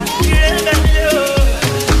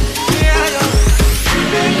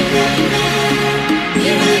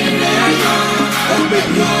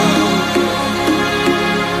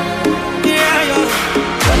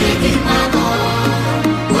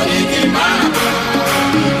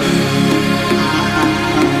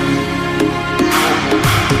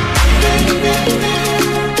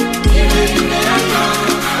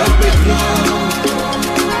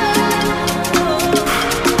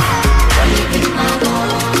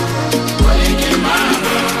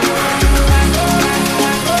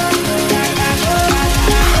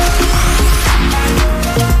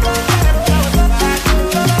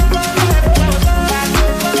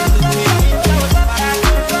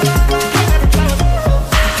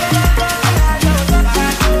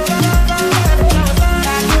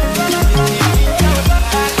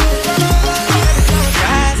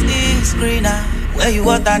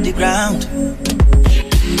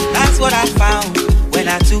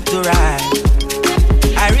took to ride,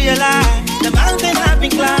 I realized the mountain I've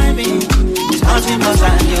been climbing is nothing but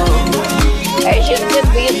sand, yo. A gente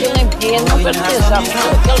vê o Olimpíada, não precisa,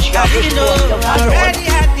 porque eles I already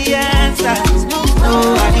had the answers. No,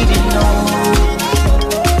 I didn't know.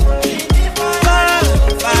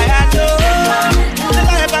 If I had known, the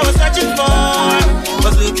life I was searching for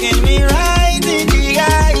was looking me right in the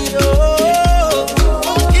eye, oh.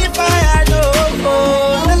 If I had known,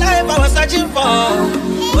 the life I was searching for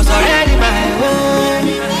was already my own.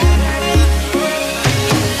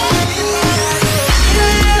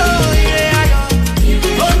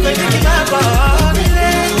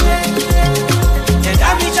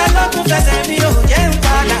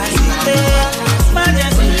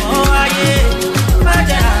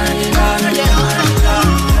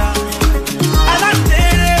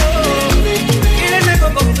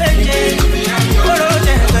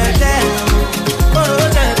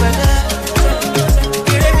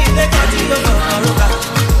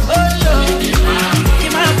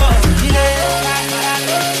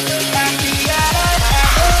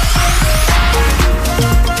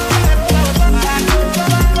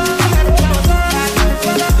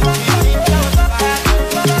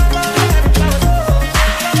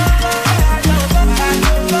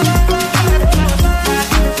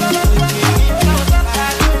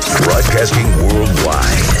 Broadcasting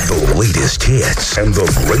worldwide, the latest hits and the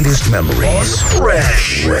greatest memories.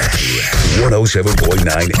 Fresh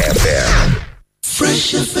 107.9 FM.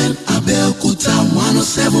 Fresh FM Abeokuta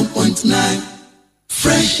 107.9.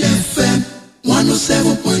 Fresh FM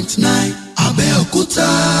 107.9 Abeokuta.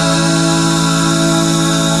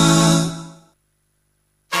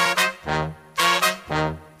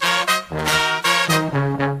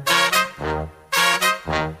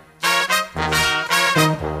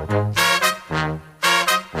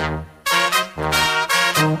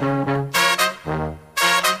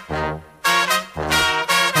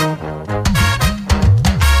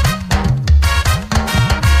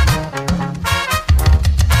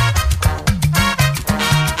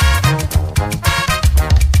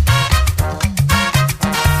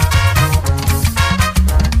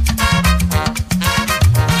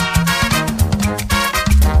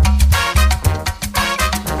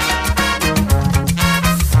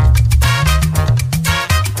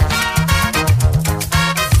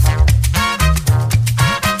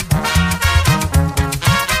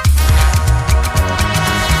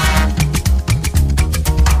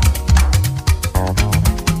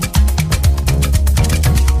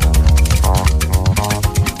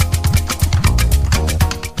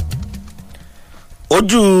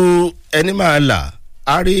 ojú ẹni máa là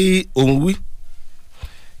á rí ohun wí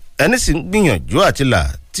ẹni sì ń gbìyànjú àti là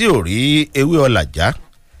tí ò rí ewé ọlàjá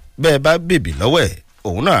bẹ́ẹ̀ bá bèbè lọ́wọ́ ẹ̀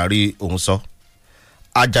òun náà rí ohun sọ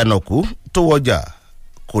àjànàkú tó wọjà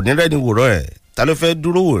kò ní rẹ́ni wòrán ẹ̀ ta ló fẹ́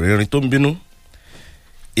dúró wò rìnrìn tó ń bínú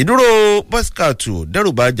ìdúró bọ́síkàtù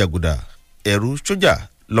dẹ́rùbà jàgùdà ẹ̀rù sójà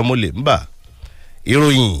lọ́mọlẹ̀ ń bà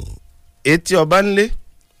ìròyìn etí ọba ńlé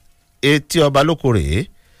etí ọba lóko rèé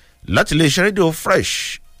láti lè ṣe rédíò fresh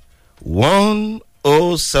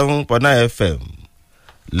 107.9 FM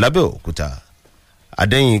lábẹ́òkúta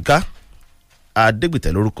adéyínká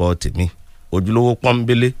adégbìtẹ̀ lórúkọ tèmi ojúlówó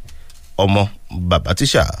pọ́nbélé ọmọ bàbá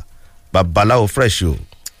tíṣà babaláwo fresh o.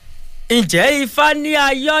 ǹjẹ́ ifá ní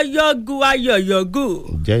ayọ́yọ́gù ayọ̀yọ̀gù.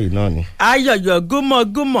 ǹjẹ́ yìí náà ni. ayọ̀yọ̀gù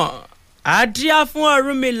mọ̀gùmọ̀ àdíá fún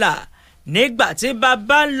Ọ̀rúnmìlà nígbà tí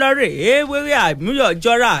bàbá ń lọ rèé wéré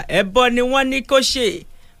àmúyọ̀jọ́ra ẹbọ ni wọ́n ní kó ṣe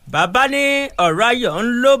bàbá ní ọ̀rọ̀ ayọ̀ ń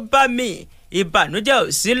ló bá mi ìbànújẹ́ ò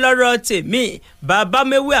sí lọ́rọ̀ tèmi bàbá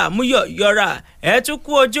mewé àmúyọ̀yọ́ra ẹ tún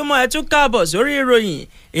kú ojúmọ́ ẹ tún káàbọ̀ sórí ìròyìn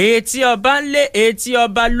etí ọba ń lé etí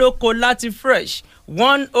ọba lóko láti fresh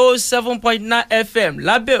 107.9 FM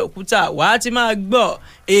lábẹ́òkúta wàá ti máa gbọ́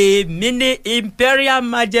èmi ní Imperial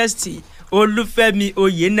Majesty Olúfẹ́mi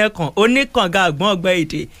Oyènẹ́kan oníkànga àgbọ̀n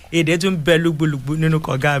ọgbẹ́ èdè tún bẹ lúgbúlùgbú nínú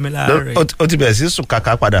kànga mi láàárọ̀ yìí. ó ti bẹ̀rẹ̀ sí sùn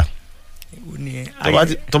kàkà padà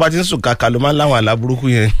tó bá ti ń sùn kàkà ló máa ń láwọn àlá burúkú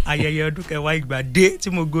yẹn. ayẹyẹ ọdún kẹwàá ìgbà dé tí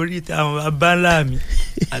mo gorí ìta àwọn bàbá ńlá mi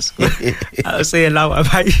àsìkò ọ̀sẹ̀ yẹn láwọn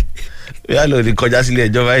báyìí. bí a lò ní kọjá sílé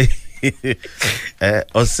ẹjọ́ báyìí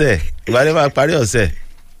ọ̀sẹ̀ ìbálẹ̀ máa parí ọ̀sẹ̀.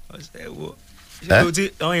 ọ̀sẹ̀ wo ṣé o ti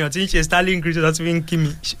àwọn èèyàn ti ń ṣe Starling Christian tó ti fi ń kí mi.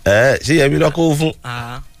 ṣé yẹmi lọ́kọ́ fún.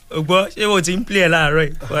 o gbọ́ ṣé o ti ń play ẹ̀ láàárọ̀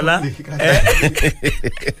yìí Fọlá.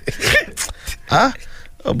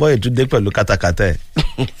 ọbọ̀ ìtúndé pẹ̀lú kátàkátà ẹ̀.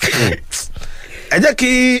 ẹ jẹ́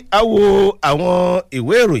kí a wo àwọn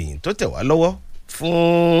ìwé ìròyìn tó tẹ̀ wá lọ́wọ́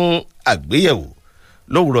fún àgbéyẹ̀wò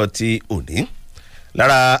lówùrọ̀ ti òní.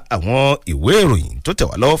 lára àwọn ìwé ìròyìn tó tẹ̀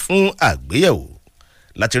wá lọ́wọ́ fún àgbéyẹ̀wò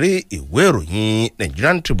láti rí ìwé ìròyìn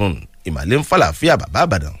Nigerian Tribune ìmàlẹ́ ń fàlàfíà bàbá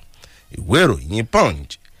àbàdàn ìwé ìròyìn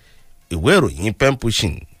punch ìwé ìròyìn pen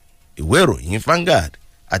pushing ìwé ìròyìn Vanguard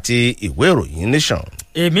àti ìwé ìròyìn nation.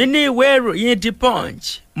 èmi ní ìwé ìròyìn the punch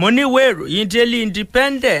mo ní ìwé ìròyìn daily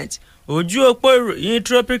independent ojú òpó ìròyìn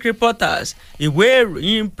tropic reporters ìwé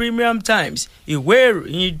ìròyìn premium times ìwé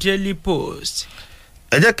ìròyìn daily post.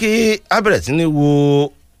 ẹ jẹ́ kí a bẹ̀rẹ̀ sí ní wo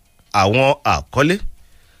àwọn àkọlé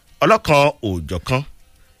ọlọ́kan òòjọ̀kan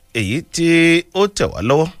èyí tí ó tẹ̀ wá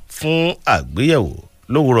lọ́wọ́ fún àgbéyẹ̀wò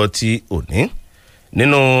lówùrọ̀ ti òní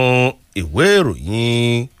nínú ìwé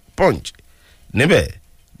ìròyìn punch níbẹ̀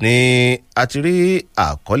ni a ti rí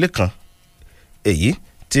àkọlé kan èyí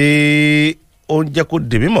tí ó ń jẹ́ kó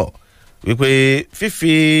di mímọ̀ wípé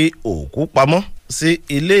fífi òkú pamọ́ sí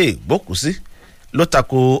ilé ìgbókùsí ló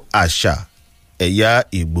tako àṣà ẹ̀yà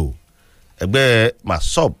Ìgbò ẹgbẹ́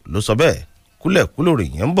masob ló sọ bẹ́ẹ̀ kúlẹ̀kúlò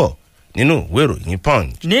ròyìn ń bọ̀ nínú ìwé ìròyìn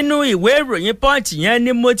punch. nínú ìwé ìròyìn punch yẹn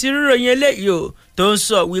ni mo ti rí ròyìn eléyìí o tó ń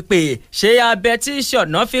sọ wípé ṣé abẹ tí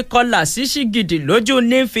ṣọ̀nà fi kọlà sí ṣìgìdì lójú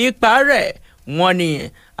ní fi parẹ́ wọn ni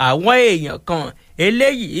àwọn èèyàn kan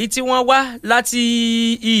eléyìí tí wọ́n wá láti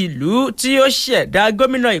ìlú tí ó ṣẹ̀dá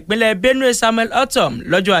gómìnà ìpínlẹ̀ Benue Samuel Ortom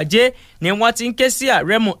lọ́jọ́ ajé ni wọ́n ti ń ké sí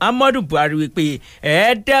ààrẹ Muhammadu Buhari wípé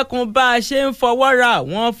ẹ dẹ́kun bá a ṣe ń fọwọ́ ra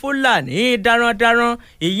àwọn Fúlàní darandaran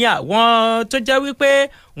ìyẹn àwọn tó jẹ́ wípé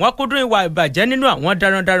wọ́n kúndùn ìwà ìbàjẹ́ nínú àwọn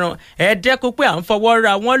darandaran ẹ dẹ́kun pé à ń fọwọ́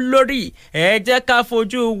ra wọn lórí ẹ jẹ́ ká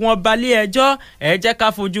fojú wọn balẹ̀ ẹjọ́ ẹ jẹ́ ká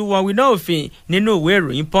fojú wọn winá òfin nínú ìwé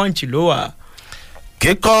ìròyìn Punch ló wà.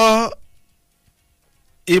 kíkọ́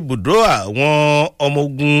ibùdó àwọn ọmọ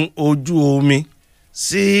ogun ojú omi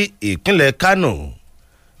sí ìpínlẹ̀ Kano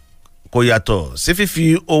kò yàtọ̀ sí fífi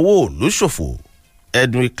owó òlú ṣòfò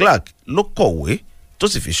Edwin Clark ló kọ̀wé tó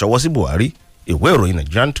sì fi ṣọwọ́ sí Buhari ìwé ìròyìn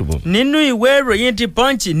Nigerian Tribune. nínú ìwé ìròyìn The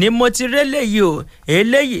Punch ni mo ti rélé yìí o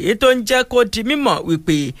eléyìí tó ń jẹ́ kó di mímọ̀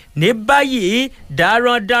wípé ní báyìí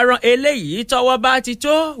darandaran eléyìí tọ́wọ́ bá ti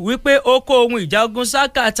tó wípé ó kó ohun ìjà ogun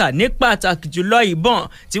sákàtà ní pàtàkì jùlọ ìbọn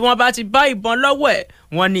tí wọ́n bá ti bá ìbọn lọ́wọ́ ẹ̀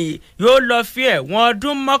wọ́n ní yóò lọ fi ẹ̀wọ̀n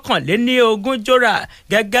ọdún 21 jóra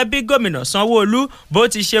gẹ́gẹ́ bí gómìnà Sanwó-Olú bó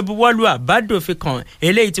ti ṣe buwọ́lu àbádòfin kan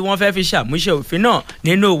eléyìí tí wọ́n fẹ́ fi ṣàmúṣe òfin náà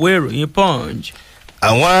nínú ìwé ìròyìn Punch.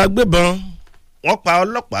 àwọn agbébọn wọ́n pa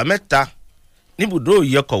ọlọ́pàá 3 níbùdó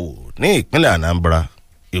ìyẹkọ̀wò ní ìpínlẹ̀ Anambra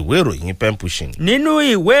ìwé ìròyìn pen pushing. nínú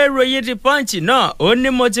ìwé ìròyìn The Punch náà ó ní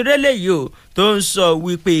mo ti rélé yìí o tó ń sọ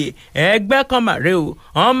wípé ẹgbẹ́ kan màrè o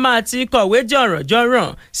wọ́n máa ti kọ̀wé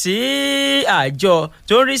jọ̀rànjọ̀ràn sí àjọ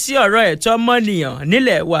tó ń rí sí ọ̀rọ̀ ẹ̀tọ́ ọmọnìyàn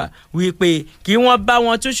nílẹ̀ wa wípé kí wọ́n bá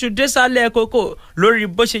wọn túṣu désàlẹ̀ kókó lórí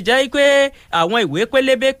bó ṣe jẹ́ pé àwọn ìwé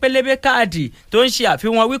pélébé káàdì tó ń ṣe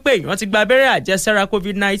àfihàn wípé èèyàn ti gba abẹ́rẹ́ àjẹsára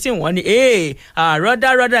COVID-19 wọ́n ní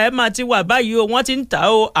àrọ́dárọ́dá ẹ̀ máa ti wà báyìí o wọ́n ti ń tà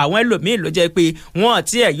o àwọn ẹlòmíín ló jẹ́ pé wọ́n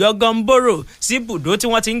ti ẹ̀yọ́ gọ́ńbòrò sí ibùdó tí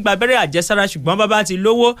wọ́n ti ń gba abẹ́rẹ́ àjẹsára ṣùgbọ́n bàbá ti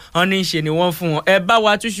lówó wọn ní í ṣe ni wọ́n fún wọn ẹ bá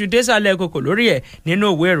wa túṣu désàlẹ̀ kòkò lórí ẹ̀ nínú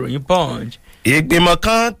ìwé ìròyìn Punch. ìgbìmọ̀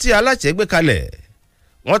kan tí aláṣẹ gbé kalẹ̀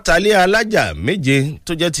wọ́n ta lé alájà 7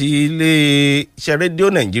 tó jẹ́ ti iléeṣẹ́ rédíò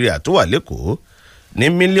Nàìjíríà tó wà lẹ́kọ̀ọ́ ní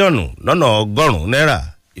mílíọ̀nù lọ́nà 100 náírà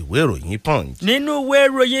ìwé ìròyìn Punch. nínú ìwé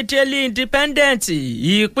ìròyìn Daily Independent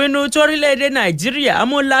ìpinnu torílẹ̀-èdè Nàìjíríà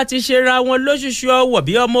mú láti ṣera wọn lóṣooṣù ọwọ̀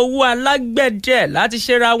bí ọmọ owó alágbẹ̀dẹ láti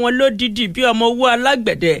ṣera wọn lódìdí bí ọmọ owó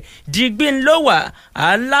alágbẹ̀dẹ digbin ló wà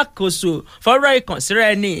alákòóso fọ́rọ̀ ìkànsíra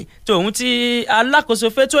ẹni tòun ti alákòóso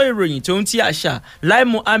fétò ìròyìn tòun ti àṣà Lai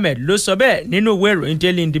Muhammed ló sọ bẹ́ẹ̀ nínú ìwé ìròyìn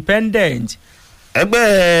Daily Independent.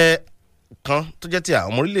 ẹgbẹ́ kan tó jẹ́ ti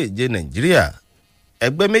àwọn orílẹ̀-èdè Nàìjíríà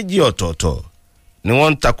ẹgbẹ́ méjì ọ̀tọ̀ọ̀tọ̀ ni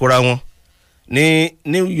wọ́n ń takora wọn ní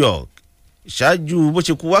New York ṣáájú bó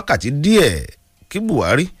ṣe kù wákàtí díẹ̀ kí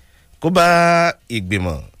Buhari kó bá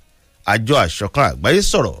ìgbìmọ̀ àjọ àṣọ̀kan àgbáyé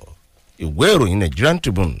sọ̀rọ̀ ìwé ìròyìn Nigerian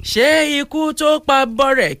Tribune. ṣé ikú tó pa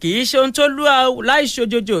bọ́rẹ̀ kì í ṣe ohun tó lú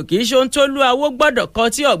láìṣòjòjò kì í ṣe ohun tó lú awó gbọ́dọ̀ kọ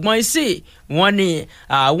tí ọ̀gbọ́n isí wọ́n ní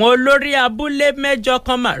àwọn olórí abúlé 8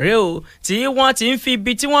 kan màrè o tí wọ́n ti ń fi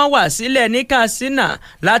ibi tí wọ́n wà sílẹ̀ ní Katsina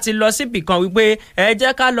láti lọ síbì kan wípé ẹ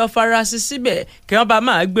jẹ́ ká lọ farasí síbẹ̀ kí wọ́n bá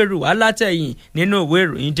máa gbèrú wá látẹ̀yìn nínú ìwé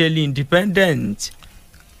ìròyìn Daily Independent.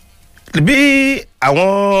 bí àwọn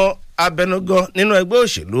abẹnugan nínú ẹgbẹ́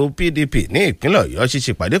òṣèlú PDP ní ìpínlẹ̀ Ọ̀yọ́ ṣe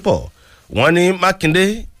ṣèpàdé pọ̀ wọ́n ní Mákindé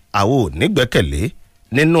àwo nígbẹ́kẹ̀lé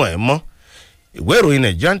nínú ẹ̀ mọ́ ìwé ìròyìn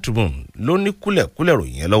Nigerian Tribune ló ní kúlẹ̀kúlẹ̀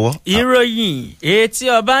ròyìn yẹn lọ́wọ́. ìròyìn etí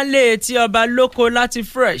ọba ń lé etí ọba lóko láti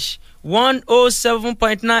Fresh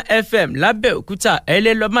 107.9 FM lábẹ́òkúta ẹ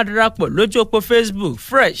lè lọ máa darapọ̀ lójú òpó Facebook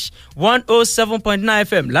Fresh 107.9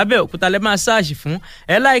 FM lábẹ́òkúta lẹ́ máa ṣáàṣì fún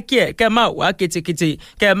ẹ láìkí ẹ kẹ́ máa wá ketekete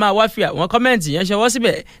kẹ́ máa wá fi àwọn kọ́mẹ́ǹtì yẹn ṣọwọ́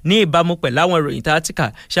síbẹ̀ ní ìbámu pẹ̀lú àwọn ìròyìn tá a ti kà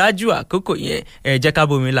ṣáájú àkókò yẹn ẹ jẹ́ ká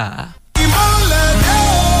bomi là á. ìmọ̀lẹ̀ dé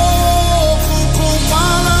o.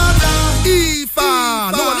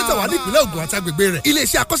 ìpínlẹ̀ Ògùn àti agbègbè rẹ̀.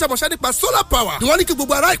 Iléeṣẹ́ akọ́ṣẹ́mọṣẹ́ nípa solar power ni wọ́n ní kí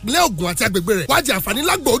gbogbo ará ìpínlẹ̀ Ògùn àti agbègbè rẹ̀ wá jẹ àǹfààní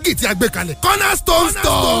lágbòógì tí a gbé kalẹ̀. Cornerstone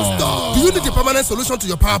Store. Do you need a permanent solution to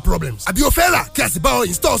your power problems? Àbí o fẹ́ rà kí a sì bá ọ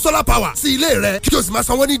install solar power sí ilé rẹ kí o sì máa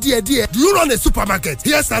sanwó ní díẹ̀díẹ̀? Do you run a supermarket,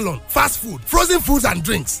 hair salon, fast food, frozen foods and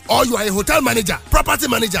drinks, or you are a hotel manager, property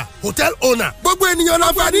manager, hotel owner? Gbogbo ènìyàn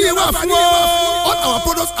láǹfààní yẹn wà fún ọ. All our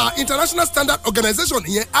products are international standard organization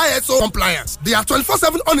ìyẹn ISO compliance. They are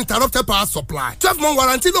 24/7 uninterrupted power supply. 12-month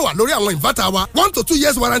warranty ló wà lórí àwọn inverter wa. 1 to 2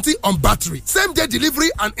 years warranty on battery. Same day delivery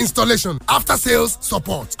and installation. After sales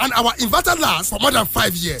support. And our inverter lasts for more than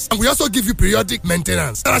 5 years. And we also give you periodic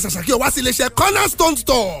maintenance. Tara Ṣàṣàkí wá sí iléeṣẹ́ Cornerstone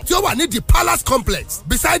Store tí ó wà ní the Palace Complex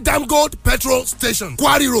beside Dam Gold Petrol Station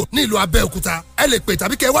Quarry Road ní ìlú Abẹ́òkúta. Ẹ lè pè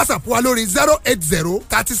tàbí kẹ́ WhatsApp wa lórí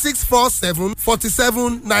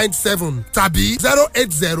 080-3647-4797 tàbí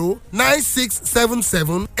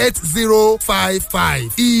 080-9677-8055.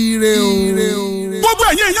 Ire o. Gbogbo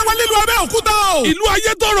ẹ̀yin èèyàn wa nílùú Abẹ́òkúta o. Ìlú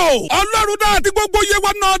Ayétòrò. Ọlọ́run náà àti gbogbo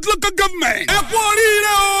Yewa North Local Government. Ẹ kú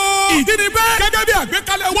oríire o. Ìdí ni bẹ́ẹ̀ gẹ́gẹ́ bí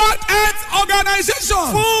àgbékalẹ̀ World Health Organization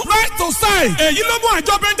fún Right to Sight. Èyí ló mú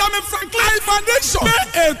àjọ Benjamin Franklin Foundation gbé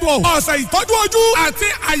ètò ọ̀sẹ̀ ìtọ́jú ojú àti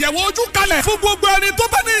àyẹ̀wò ojú kalẹ̀ fún gbogbo ẹni tó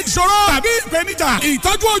bá ní ìṣòro tàbí ìpèníjà.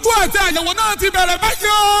 Ìtọ́jú ojú àti àyẹ̀wò náà ti bẹ̀rẹ̀ báyìí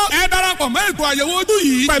o. Ẹ darapọ̀ mọ́ ètò àyẹ̀wò ojú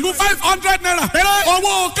yìí pẹ̀lú 500 naira péré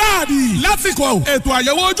owó káàdì. Lásìkò ètò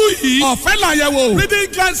àyẹ̀wò ojú yìí ọ̀fẹ́ làyẹ̀wò reading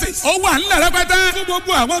glasses ó wà nílẹ̀ rẹpẹtẹ fún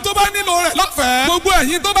gbogbo àwọn tó bá nílò rẹ̀ lọ́fẹ̀ẹ́. Gbogbo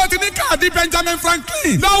ẹ̀yin tó bá ti ní káàdì Benjamin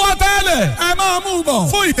Franklin lọ́wọ́ tẹ́lẹ̀ ẹ máa mú bọ̀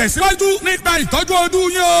fún ìtẹ̀síwájú nípa ìtọ́jú ojú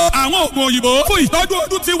yín o. Àwọn oògùn òyìnbó fún ìtọ́jú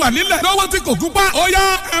ojú ti wà nílẹ̀ lọ́wọ́ tí kò gúnpá. Ó yá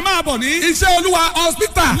ẹ máa bọ̀ ní Iṣẹ́ Olúwa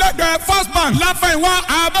hospital lẹ́gbẹ̀ẹ́ First Bank Láfẹ̀wá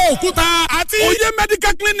Abẹ́òkúta àti Oyè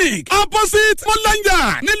Medical Clinic opposite Mọ́láyà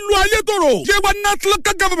nílùú Ayétòrò Yewa North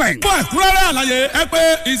Local Government. Fún ẹ̀kúnrẹ́rẹ́ àlàyé ẹ pè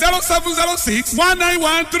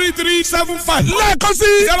 0706-191-3375. Lẹ́ẹ̀kan sí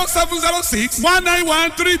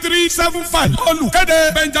 0706-191-3375. Olùkéde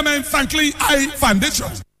Benjamin Franklin Eye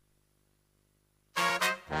Foundation.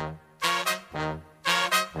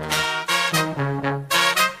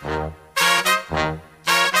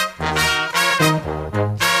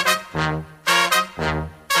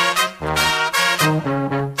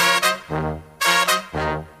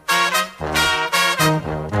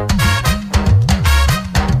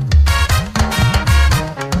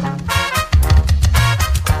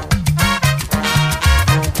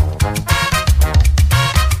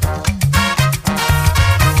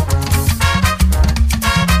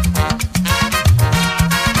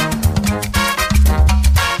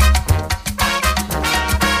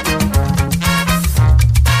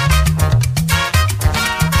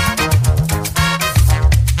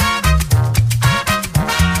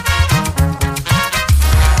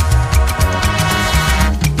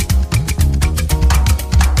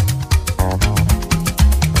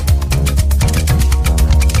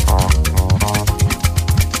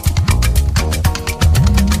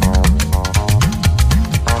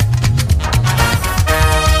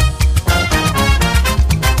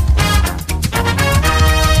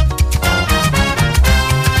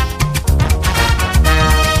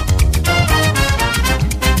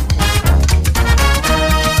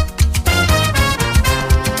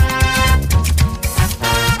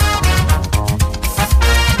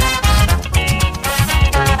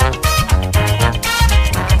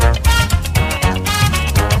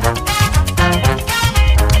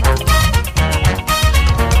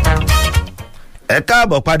 ẹ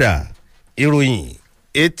káàbọ̀ padà ìròyìn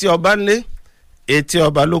etí ọba ńlé etí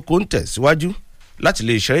ọba lóko ń tẹ̀síwájú láti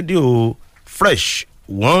lè ṣe rédíò fresh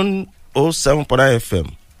 107.9 FM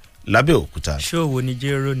lábẹ́òkúta. ṣé òwò ni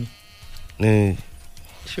jéró ni.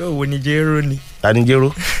 ṣé òwò ni jéró ni. ta ni jéró.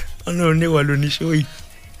 ọlọ́run ní wà ló ní ṣó yìí.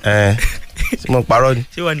 tí mo parọ́ ni.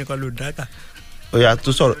 ṣé wà nìkan ló dáka. ó yá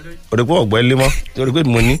tó sọ̀rọ̀ òdìpọ̀ ọ̀gbẹ́ lé mọ́ torí pé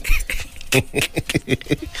mo ní.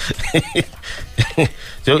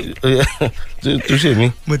 tó ṣe mí.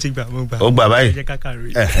 mo ti gbà mo gbà. ó gbà báyìí. ẹ jẹ́ ká kàrí.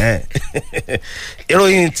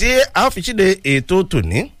 ìròyìn tí a fi ṣíde ètò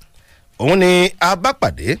tòní òun ni a bá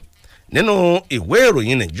pàdé nínú ìwé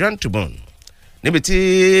ìròyìn Nigerian Tribune níbi tí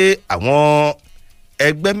àwọn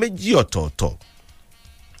ẹgbẹ́ méjì ọ̀tọ̀ọ̀tọ̀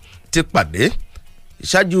ti pàdé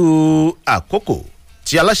ṣáájú àkókò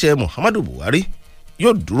tí aláṣẹ Muhammadu Buhari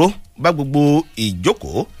yóò dúró bá gbogbo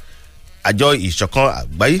ìjókòó àjọ ìṣọ̀kan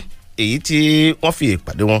àgbáyé èyí tí wọ́n fi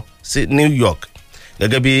ìpàdé wọn sí New York.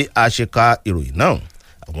 Gẹ́gẹ́ bí a ṣe ka ìròyìn náà,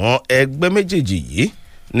 àwọn ẹgbẹ́ méjèèjì yìí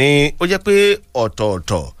ni ó jẹ́ pé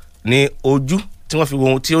ọ̀tọ̀ọ̀tọ̀ ní ojú tí wọ́n fi wo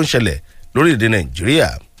ohun tí ó ń ṣẹlẹ̀ lórílẹ̀‐èdè Nàìjíríà.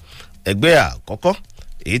 Ẹgbẹ́ àkọ́kọ́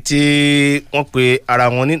èyí tí wọ́n pe ara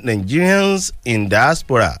wọn ní Nigerians in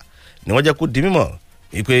Diaspora ni wọ́n jẹ́ kó di mímọ̀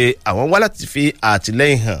wípé àwọn wá láti fi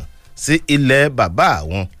àtìlẹ́yìn hàn sí ilẹ̀ bàbá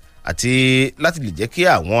àwọn àti láti lè jẹ́ kí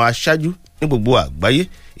àwọn aṣáájú ní gbogbo àgbáyé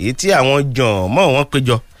èyí tí àwọn jọ̀ọ́mọ́ wọn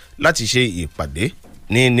péjọ láti ṣe ìpàdé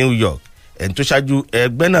ní New York. ẹni tó ṣáájú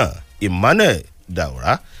ẹgbẹ́ náà Emmanuel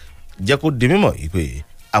Daura jẹ́ kó di mímọ̀ pé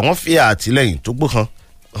àwọn fi àtìlẹ́yìn tó gbókan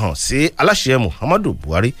hàn sí aláṣẹ Muhammadu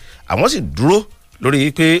Buhari, àwọn sì dúró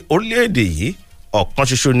lórí pé orílẹ̀-èdè yìí ọ̀kan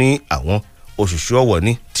ṣoṣo ní àwọn òṣùṣù ọwọ̀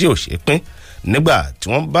ni tí ò ṣe pín. nígbà tí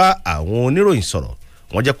wọ́n bá àwọn oníròyìn sọ̀rọ̀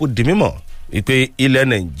wọ́n jẹ́ kó di mímọ̀ wípé ilẹ̀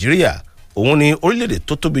Nàìjíríà òun ni orílẹ̀-èdè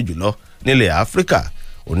tó tóbi jùlọ nílẹ̀ Áfíríkà.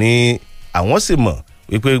 ó ní àwọn sì mọ̀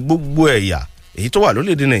wípé gbogbo ẹ̀yà èyí tó wà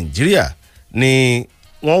lórílẹ̀-èdè Nàìjíríà ni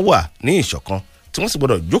wọ́n wà ní ìṣọ̀kan tí wọ́n sì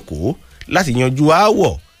gbọ́dọ̀ jókòó láti yanjú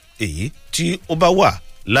aáwọ̀ èyí tí ó bá wà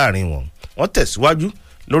láàrin wọn. wọ́n tẹ̀síwájú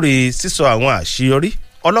lórí sísọ àwọn àṣeyọrí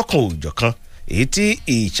ọlọ́kan òòjọ̀kan èyí tí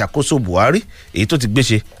ìṣàkóso Buhari èyí tó ti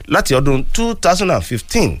gbéṣe láti ọdún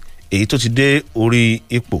 2015 èyí tó ti dé orí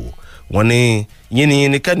ipò. wọ́n ní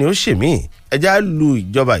yínníyínní ó ṣèmí ẹjá lu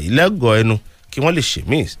ìjọba yìí lẹ́gọ̀ọ́ ẹnu kí wọ́n lè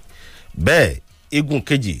ṣèmí. bẹ́ẹ̀ igun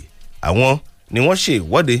kejì àwọn ni wọ́n ṣe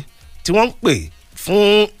ìwọ́de tí wọ́n ń pè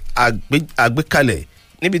fún àgbékalẹ̀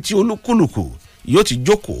níbi tí olúkúlùkù yóò ti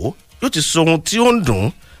jókòó yóò ti sọ ohun tí ó ń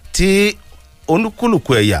dùn tí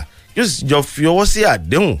olúkúlùkù ẹ̀yà yóò sì jọ fi ọwọ́ sí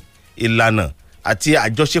àdéhùn ìlànà àti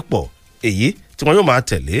àjọṣepọ̀ èyí tí wọ́n yóò máa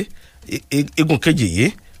tẹ̀lé. igun kejì yìí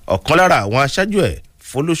ọ̀kan lára àwọn aṣáájú ẹ̀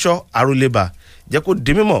Folúṣọ́ Arólébá jẹ́ kó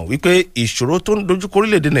di mímọ̀ wípé ìṣòro tó ń dojúkọ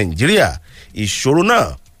orílẹ̀-èdè Nàìjíríà ìṣòro náà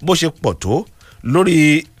bó ṣe pọ̀ tó lórí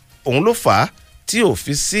òun ló fà á tí ò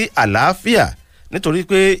fi sí àlàáfíà nítorí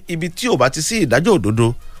pé ibi tí ò bá ti sí ìdájọ́ òdodo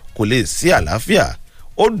kò lè sí àlàáfíà.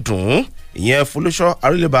 ó dùn ún ìyẹn Folúṣọ́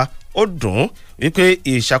Arólébá ó dùn ún wípé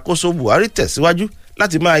ìṣàkóso Buhari tẹ̀síwájú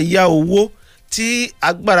láti máa yá owó tí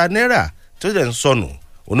agbára náírà tó dẹ̀ ń sọnù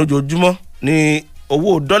oníjoojúmọ́ ní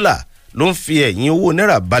owó dọ́là ló ń fi ẹ̀yìn owó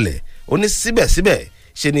náírà balẹ̀. ó ní síbẹ̀síbẹ̀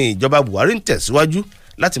ṣe ni ìjọba Buhari ń tẹ̀síwájú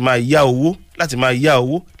láti máa yá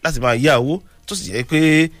owó tó sì jẹ́ pé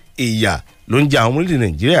ìyà ló ń jẹ àwọn orílẹ̀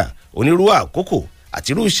Nàìjíríà. onírú àkókò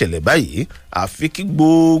àti irú ìṣẹ̀lẹ̀ báyìí àfi kí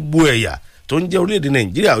gbogbo ẹ̀yà tó ń jẹ́ orílẹ̀-èdè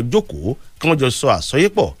Nàìjíríà jókòó kí wọ́n jọ sọ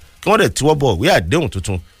àsọyépọ̀ kí wọ́n dẹ̀ tiwọ́ bọ ìwé àdéhùn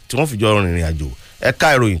tuntun tí wọ́n fi jọ rìnrìn àjò. ẹ̀ka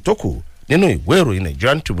ìròyìn tó kù nínú ìwé ìròyìn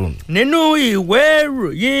Nigerian Tribune. nínú ìwé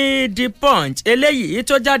ìròyìn The Punch eléyìí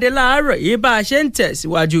tó jáde láàárọ̀ yìí bá a ṣe ń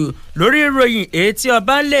tẹ̀síwájú lórí ìròyìn etí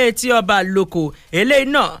ọba ńlé etí ọba lóko eléyìí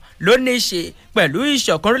náà ló ní í ṣe pẹ̀lú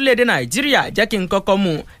ìṣọ̀kan orílẹ̀-èdè Nàìjíríà jẹ́ kí n kọ́kọ́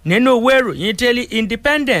mú nínú ìwé ìròyìn Daily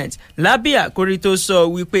Independent lábẹ́ àkórí tó sọ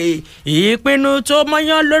wípé ìpinnu tó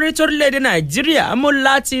mọ́yán lórí torílẹ̀-èdè Nàìjíríà mú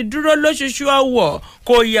láti dúró lóṣooṣù ọwọ́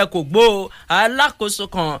kò yẹ kó gbó. alákòóso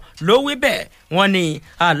kan ló wí bẹ́ẹ̀. wọ́n ní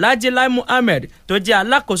Alhaji Lai Muhammed tó jẹ́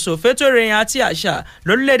alákòóso fétò ìròyìn àti àṣà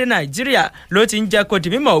lórílẹ̀-èdè Nàìjíríà ló ti ń jẹ́ kó di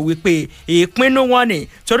mímọ̀ wípé ìpinnu wọn ni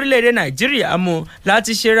torílẹ̀-èdè Nàìjíríà mú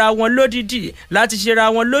láti ṣera wọn lódìdí láti ṣera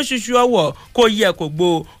wọn lóṣooṣù ọwọ́ kò yẹ kó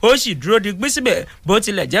gbó. ó sì dúró digbí síbẹ̀ bó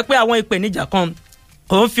tilẹ̀ jẹ́ pé àwọn ìpèníjà kan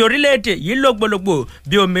òun fi orílẹ̀-èdè yìí lògbòlògbò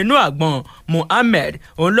bí ominú àgbọn. Muhammed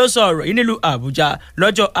òun ló sọ ọ̀rọ̀ yìí nílùú Àbújá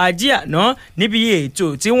lọ́jọ́ Ajé àná níbi ètò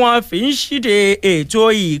tí wọ́n fi ń ṣíde ètò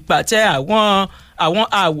ìpàtẹ àwọn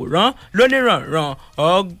àwòrán lóníranran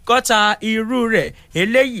 60 irú rẹ̀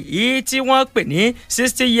eléyìí tí wọ́n pè ní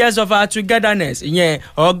 60 years of our togetherness, ìyẹn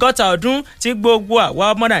 60 ọdún tí gbogbo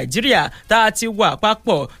àwa ọmọ Nàìjíríà tá a ti wà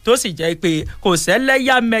papọ̀ tó sì jẹ́ pé kò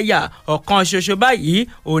sẹ́lẹ́yàmẹ̀yà ọ̀kan ṣoṣo báyìí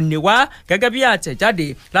òní wá gẹ́gẹ́ bí àtẹ̀jáde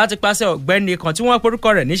láti pàṣẹ ọ̀gbẹ́ni kan tí wọ́n porúkọ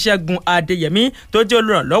rẹ̀ ní Ṣẹ́gun Adéyẹmí tó jẹ́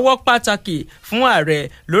olùrànlọ́wọ́ pàtàkì fún ààrẹ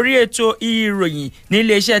lórí ètò ìròyìn ní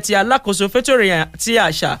iléeṣẹ́ ti alákòóso fétò ìròyìn àti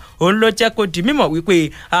àṣà. òun ló jẹ́ kó di mímọ̀ wípé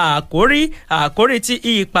àkórí tí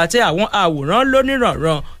ìpàtẹ àwọn àwòrán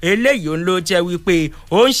lóníranran eléyìí òun ló jẹ́ wípé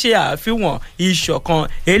ó ń ṣe àfihàn ìṣọ̀kan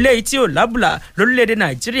eléyìí tí ò lábùlà lórílẹ̀‐èdè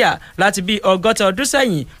Nàìjíríà láti bí 60 ọdún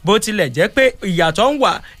sẹ́yìn bó tilẹ̀ jẹ́ pé ìyàtọ̀ ń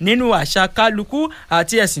wà nínú àṣà kálukú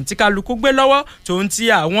àti ẹ̀sìn tí kálukú gbé lọ́wọ́ tó ń ti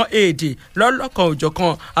àwọn èdè lọ́lọ́kan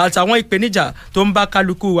òjọ̀kan àtàwọn ìpèníjà tó ń bá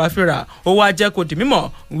kálukú wa fínra. ó wá jẹ́ kó di mímọ̀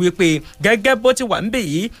wípé gẹ́gẹ́ bó ti wà ń bẹ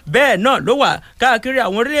yìí bẹ́ẹ̀ náà ló wà káàkiri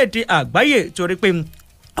àwọn orílẹ̀-èdè àgbáyé torí pé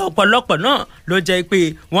ọ̀pọ̀lọpọ̀ náà ló jẹ́ pé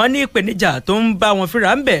wọ́n ní ìpèníjà tó ń bá wọn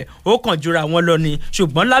fínra ń bẹ̀ ó kàn jura wọn lọ ni.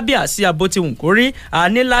 ṣùgbọ́n lábẹ́ àsíá bó ti wù kó rí a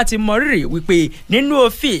ní láti mọ rírì wípé nínú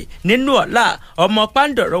òfin nínú ọ̀la ọmọ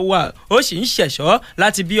pàǹdọ̀rọ̀ wà ó sì ń ṣẹ̀ṣọ́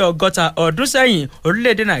láti bí 60 ọdún sẹ́yìn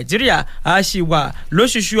orílẹ̀-èdè Nàìjíríà a sì wà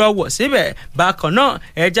lóṣooṣù ọwọ̀ síbẹ̀. bákan náà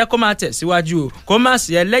ẹ jẹ́ kó máa tẹ̀síwájú kó má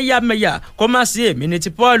sí ẹlẹ́yàmẹ̀yà kó má sí èmi ní ti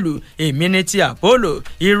Pọ́ọ̀lù èmi ní ti Àpólò.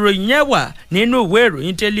 ìròyìn yẹn wà nínú ìwé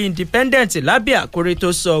ìròyìn Daily Independent lábẹ́ àkórí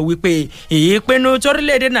tó sọ wípé ìpinnu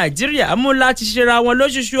torílẹ̀-èdè Nàìjíríà mú láti ṣera wọn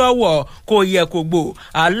lóṣooṣù ọwọ́ kò yẹ kó gbó.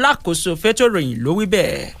 alákòóso fétò ìròyìn ló wí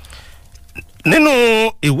bẹ́ẹ̀. nínú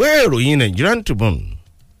ìwé ìròyìn Nigerian Tribune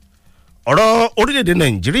ọ̀rọ̀ orílẹ̀-èdè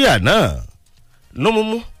Nàìjíríà náà ló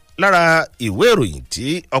mú lára ìwé ìròyìn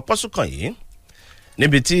tí ọpọ́ sùkàn yìí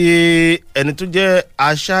níbi tí ẹni tó jẹ́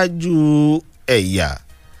aṣáájú ẹ̀yà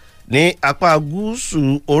ní apá gúúsù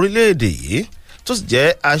orílẹ̀-èdè yìí tó sì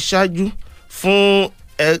jẹ́ aṣáájú fún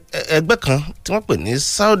ẹgbẹ́ kan tí wọ́n pè ní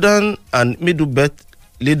Southern and Middle Belt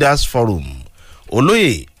Leaders Forum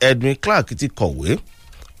olóyè Edwin Clark ti kọ̀wé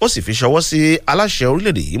ó sì fi ṣọwọ́ sí aláṣẹ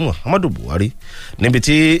orílẹ̀-èdè yìí Muhammadu Buhari níbi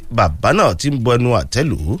tí bàbá náà ti ń bọ ẹnu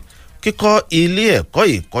àtẹ́lù kíkọ́ ilé ẹ̀kọ́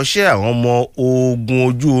ìkọ́ṣẹ́ àwọn ọmọ ogun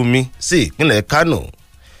ojú omi sí ìpínlẹ̀ Kano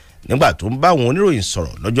nígbà tó ń bá àwọn oníròyìn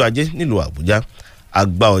sọ̀rọ̀ lọ́jọ́ ajé nílùú Àbújá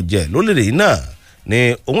àgbà ọ̀jẹ̀ lórílẹ̀-èdè yìí náà ni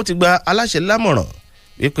òun ti gba aláṣẹ lámọ̀ràn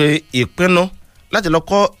wípé ìpinnu láti lọ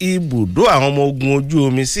kọ́ ibùdó àwọn ọmọ ogun ojú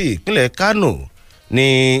omi sí ìpínlẹ̀ Kano ni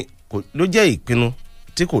ló jẹ́ ìpinnu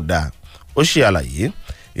tí kò dáa ó ṣe àlàyé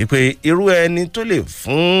wípé irú ẹni tó lè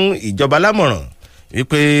fún ìjọba lámọ̀ràn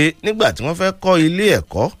wípé nígbà tí wọ́n fẹ́ kọ́ ilé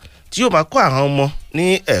ẹ̀kọ́ tí yóò máa kọ́ àwọn ọmọ ní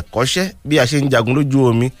ẹ̀kọ́ṣẹ́ bí a ṣe ń jagun lójú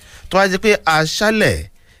omi tó wá jẹ́ pé aṣálẹ̀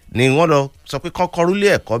ni wọ́n lọ sọ pé kọ́kọ́rú ilé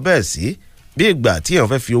ẹ̀kọ́ bẹ́ẹ̀ sí bí ìgbà tí èèyàn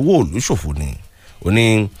fẹ́ fi owó òlú ṣòfò ni ó ní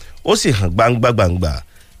ó sì hàn gbangba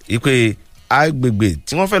wípé agbègbè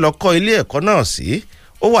tí wọ́n fẹ́ lọ kọ́ ilé ẹ̀kọ́ náà sí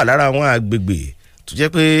ó wà lára àwọn agbègbè tó jẹ́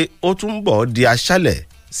pé ó tún bọ̀ di aṣálẹ̀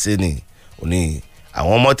sí ni ó ní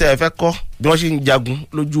àwọn ọmọ tẹ́ ẹ fẹ́ kọ́ bí wọ́n ṣe ń jagun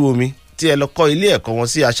lójú omi tí ẹ lọ kọ́ ilé ẹ̀kọ́ wọn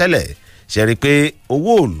sí aṣálẹ̀ ṣe rí i pé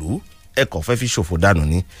owó òlú ẹ̀kọ́ fẹ́ fi ṣòfò dànù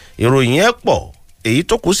ni ìròyìn ẹ̀ pọ̀ èyí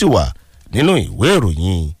tó kù sí wà nínú ìwé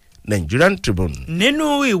ìròyìn Nigerian Tribune. nínú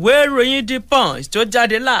ìwé ìròyìn The Punch tó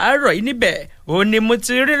jáde láàárọ̀ yìí níbẹ̀ ó ní mo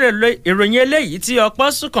ti rí ìròyìn eléyìí tí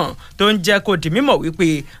ọpọ́ sùkàn tó ń jẹ́ kó di mímọ̀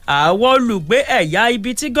wípé àwọn olùgbé ẹ̀yà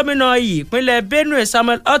ibi tí gómìnà ìpínlẹ̀ Benue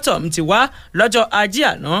Samuel Ortom ti wá lọ́jọ́ ajé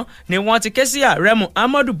àná ni wọ́n ti ké sí ààrẹ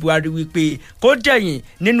Muhammadu Buhari wípé kó dẹ̀yìn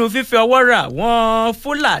nínú fífi ọwọ́ ra àwọn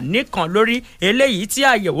Fúlàní kan lórí eléyìí tí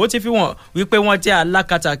àyẹ̀wò ti fi wọ́n wípé wọ́n jẹ́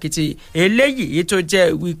alákatakítí eléyìí tó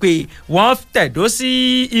jẹ́ wípé wọ́n tẹ̀dó sí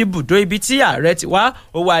ibùdó ibi tí ààrẹ ti wá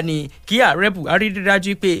ó wà ní kí ààrẹ Buhari rí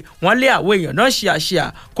dájú pé wọ́n lé àwọn èèyàn náà ṣíàṣíà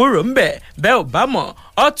kúrò ńbẹ̀ bẹ́ẹ̀ ò bá mọ̀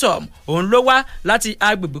Ortom òun ló wá láti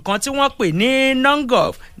agbègbè kan tí wọ́n pè ní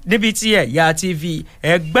Nongov níbi tí ẹ̀yà TV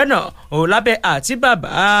ẹgbẹ́ náà òun lábẹ́ àti bàbá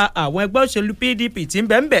àwọn ẹgbẹ́ òṣèlú PDP tí ń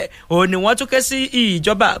bẹ̀ ń bẹ̀ òun ni wọ́n tún ké sí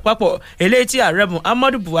ìjọba àpapọ̀ eléyìí tí ààrẹ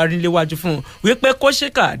Muhammadu Buhari léwájú fún wípé kó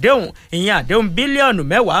ṣèkà àdéhùn ìyẹn àdéhùn bílíọ̀nù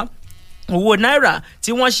 10 owó náírà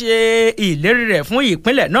tí wọ́n ṣe ìlérí rẹ̀ fún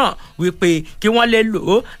ìpínlẹ̀ náà wípé kí wọ́n lè lò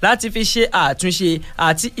ó láti fi ṣe àtúnṣe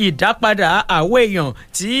àti ìdápadà àwọn èèyàn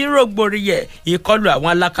tí rògbòrìyẹ ìkọlù àwọn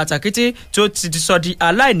alákatakítí tó ti sọ di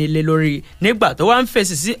aláìnílé lórí nígbà tó wá ń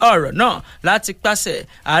fèsì sí ọ̀rọ̀ náà láti pàṣẹ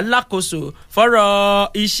alákòóso fọ́rọ̀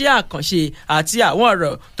iṣẹ́ àkànṣe àti àwọn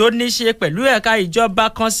ọ̀rọ̀ tó ní ṣe pẹ̀lú ẹ̀ka ìjọba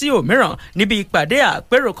kan sí òmíràn níbi ìpàdé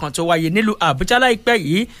àpérò kan tó wáyé nílùú Àbújá láìpẹ́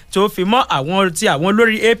yìí tó fi mọ́ àwọn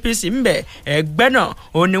olórí APC ń bẹ̀ ẹgbẹ́ náà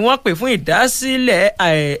òun ni wọ́n pè fún ìdásílẹ̀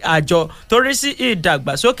àjọ tó rí sí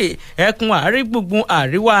ìdàgbàsókè ẹkùn àrígbùngbùn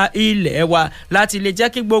àríwá ilẹ̀ wa láti lè jẹ́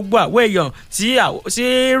kí gbogbo àwọn èèyàn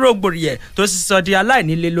tí rògbòrìyẹ tó sì sọ di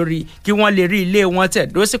aláìnílé lórí kí wọ́n lè rí ilé wọn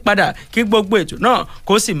tẹ̀dó sí padà kí gbogbo ètò náà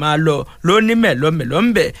kó sì máa lọ lóní mẹ̀lọ́mẹ̀lọ́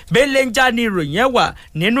ń bẹ̀ bẹ́lẹ̀ ń já ní ìròyìn ẹ̀ wà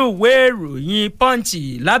nínú ìwé ìròyìn Punch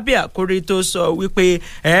lábẹ́ àkórí tó sọ wípé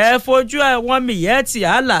ẹ fojú àwọn mìíyẹ́tì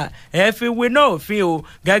àlà ẹ fi winá òfin o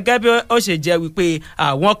gẹ́gẹ́ bí ó ṣe jẹ́ wípé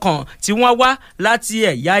àwọn kan tí wọ́n wá láti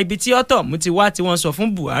ẹ̀yà ibi tí Ortom ti wá tí wọ́n sọ fún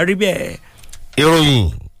Buhari bẹ́ẹ̀. ìròyìn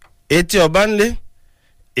etí ọba ńlé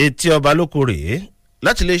etí ọba lóko rèé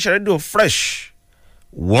láti iléeṣẹ́ rédíò Fresh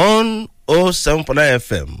 107.9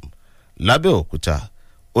 FM lábẹ́òkúta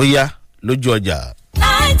ó yá lójú ọjà.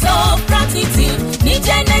 Night of gratitude ní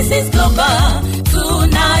Genesis Global 2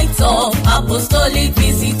 nights of apostolic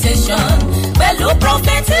visitation pẹ̀lú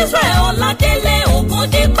prophet Israel Ọládélé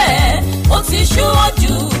Ògúndípẹ̀ ó ti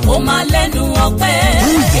ṣúọ́jú ó máa lẹ́nu ọpẹ́.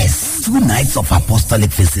 Oh yes. 2 nights of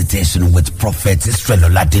apostolic visitation with prophet Israel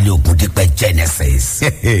Oladele Ogundipe Genesis.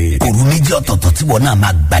 Òru méjì ọ̀tọ̀ọ̀tọ̀ tí wọ́n náà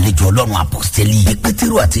máa gbàlejò Ọlọ́run apostoli.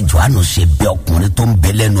 Pétérù àti Jòhánù ṣe bẹ̀ ọkùnrin tó ń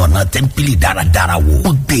bẹ lẹ́nu ọ̀nà tẹ́ḿpìlì dáradára wò.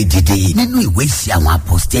 Ó gbé dìde nínú ìwé ìṣe àwọn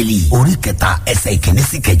apostoli. Orí 3 ẹsẹ̀ 1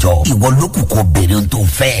 sí 8. Ìwọ lókù kò béèrè ohun tó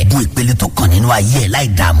fẹ́. Gún ìpele tó kàn nínú ayé ẹ̀ láì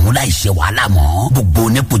dààmú láì ṣe wàhálà mọ́. Gbogbo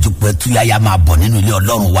onípojúpọ̀ ẹtúyáyá máa bọ̀ nínú ilé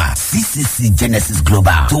Ọlọ́run wa. CCC Genesis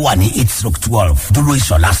Global tó wà ní 8/12 Dúró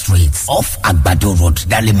Ìṣọ̀lá Street off Agbado Road,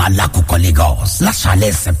 Dalima Lakoko, Lagos.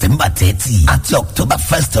 Láṣálẹ́ September 30 àti October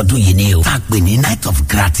 1st ọdún yìí ni o. Tá a pè ní Night of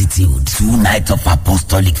Gratitude, 2 nights of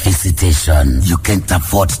apostolic visitation. You can't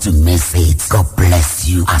afford to miss it. God bless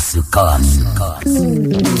you as you come.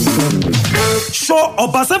 Show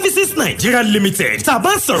Oba Services Nigeria Limited tá a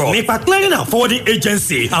bá ń sọ̀rọ̀ nípa clearing and forwarding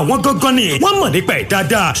agency àwọn gangan ni wọ́n mọ̀ nípa ẹ̀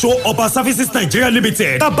dáadáa. Show Oba Services Nigeria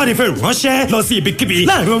Limited tá a bá ní fẹ́ ránṣẹ́ lọ sí ibikíbi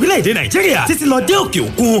láàrin orílẹ̀-èdè Nàìjíríà títí lọ dé òkè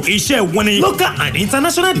òkun. Iṣẹ́ wọn ni local and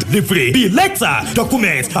international delivery bíi letter,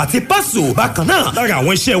 document àti parcel. Bákan náà lára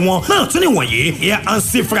àwọn iṣẹ́ wọn náà tún níwọ̀nyí air and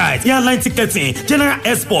sea freight, airline ticketing, general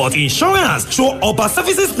export, insurance. Show Oba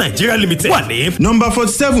Services Nigeria Limited wà ní number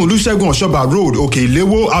 47 Olúṣẹ́gun Ọ̀ṣọ́bà road Òkè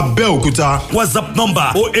Ìléwó Abẹ́òkúta. WhatsApp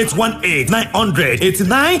number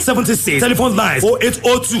 08189008976. Telephone lines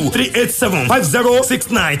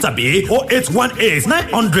 08023875069 tàbí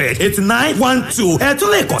 08189008912. Ẹ tún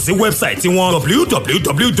lè kàn sí wẹ́bsáìtì wọn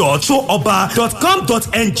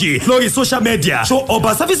www.showoba.com.ng. lórí social media Show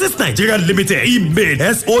Oba Services Nigeria Limited. Email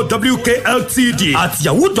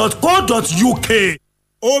sowkltd@yahoo.co.uk.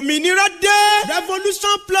 òmìnira dé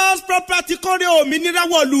Revolution Plus property kọ́rẹ́ òmìnira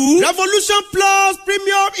wọ̀lú Revolution Plus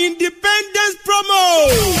Premium Independence Promo.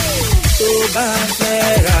 tó bá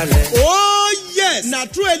fẹ́ ra lẹ̀. oh yes na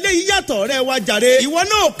true eléyìí yàtọ̀ rẹ̀ wá jàre. ìwọ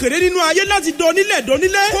náà kéré nínú ayé láti dónílẹ̀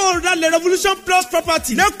kó o ra lẹ̀ Revolution Plus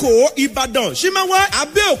property lẹ́kọ̀ọ́ Ìbàdàn Ṣímáwá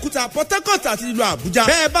Abẹ́òkúta Port Harcourt àti ìlú Àbújá.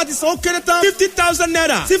 bẹ́ẹ̀ bá ti san ó kéré tán 50,000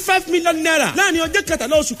 naira sí 5 million naira láàrin ọjọ́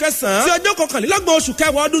kẹtàlá oṣù kẹsàn-án sí ọjọ́ kọkànlélọ́gbọ̀n oṣù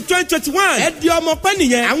kẹwàá ọdún 2021. ẹ di ọmọ pẹ́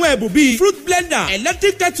nìyẹn. àwọn ẹ̀bùn bíi fruit blender,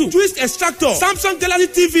 electric kettle, twist extractor, Samsung Galaxy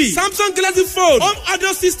TV, Samsung Galaxy Fold, home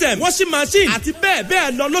audio system, washing machine àti bẹ́ẹ̀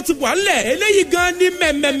bẹ́ẹ̀ lọ ló ti wà ńlẹ̀. eléyìí gan ni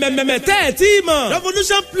mẹ́mẹ́mẹ́mẹ́ tẹ́ ẹ̀ tí mọ̀.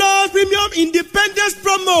 Revolution Plus Premium Independence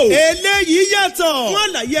Promo. eléyìí yàtọ̀. fún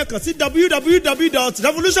àlàyé ẹ kàn sí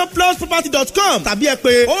www.revolutionplusproperty.com tàbí ẹ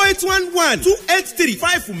pè 0811283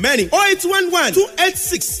 5 mẹ́rin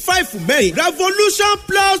 0811286 5 mẹ́rin. Revolution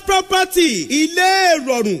Plus Property ilé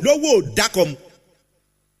ìrọ̀rùn lówó dákọ̀mù.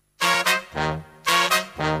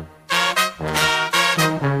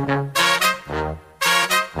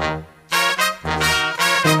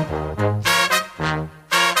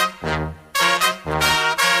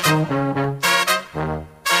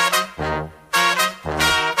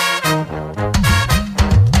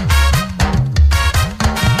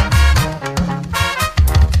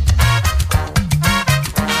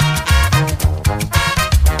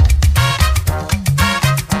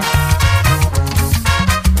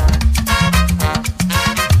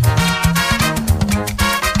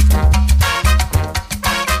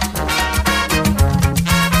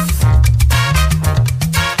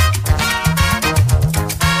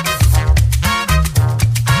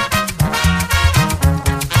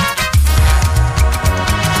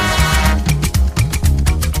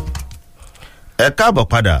 ẹ káàbọ̀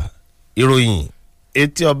padà. ìròyìn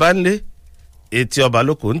etí ọba ńlé etí ọba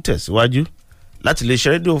lóko ń tẹ̀síwájú láti lè ṣe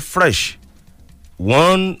rédíò fresh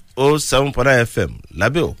 107.9 FM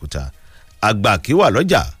lábẹ́òkúta. àgbà kí wà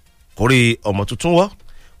lọ́jà kórí ọmọ tuntun wọ́.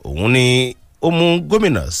 òun ni ó mú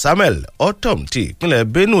gómìnà Samuel Ortom ti ìpínlẹ̀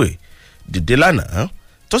Benue dìde lánàá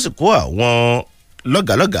tó sì kó àwọn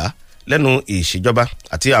lọ́gàlọ́gà lẹ́nu ìṣèjọba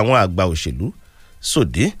àti àwọn àgbà òṣèlú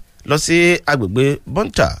sòdí lọ sí agbègbè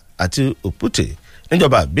Bonta àti Òpútè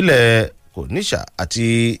níjọba ìbílẹ̀ Konisha àti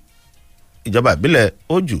ìjọba ìbílẹ̀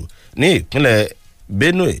Oju ní ìpínlẹ̀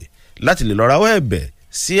Benue láti lè lọ rawọ́ ẹ̀bẹ̀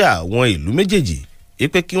sí àwọn ìlú méjèèjì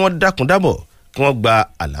wípé kí wọ́n dákun dábọ̀ kí wọ́n gba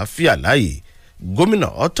àlàáfíà láàyè. gómìnà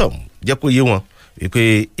Ortom jẹ́ kó yé wọn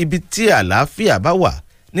wípé ibi tí àlàáfíà bá wà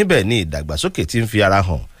níbẹ̀ ni ìdàgbàsókè ti ń fi ara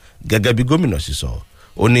hàn. gẹ́gẹ́ bí gómìnà sì sọ,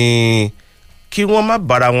 ó ní kí wọ́n má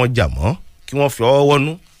bára wọn jà mọ́, kí wọ́n fi ọwọ́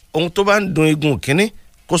wọnú. ohun tó bá ń dun igun kínní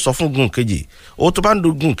kó sọ fún igun kejì, ohun tó bá ń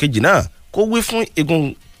dun igun kejì náà kó wí fún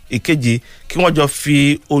igun ìkejì, kí wọ́n jọ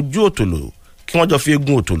fi ojú òtòlò, kí wọ́n jọ fi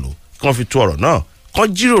igun òtòlò, kí wọ́n fi tu ọ̀rọ̀ náà, kán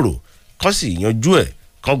jíròrò, kán sì yanjú ẹ̀,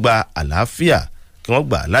 kán gba àlàáfíà, kí wọ́n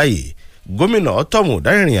gbà á láàyè. gómìnà Ortom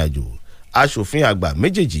dárìnrìn àjò aṣòfin àgbà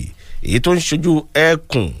méjèèjì èyí tó ń ṣojú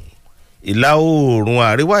ẹkùn ìlà oòrùn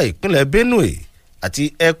àríwá ìpínlẹ̀ Benue àti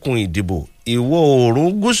ẹkùn ìdìbò ìwọ̀ oòrùn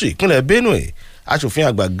gúúsù ìpínlẹ̀ Benue, aṣòfin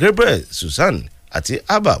àgbà Gabriel Susan àti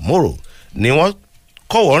Abba Moro ni wọ́n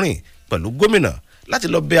kọ́wọ́rìn pẹ̀lú gómìnà láti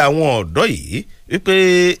lọ bẹ̀ àwọn ọ̀dọ́ yìí wípé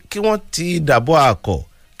kí wọ́n ti dàbọ̀ akọ,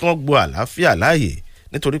 kí wọ́n gbọ́ àlàáfíà láàyè,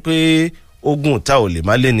 nítorí pé ogun ta ò lè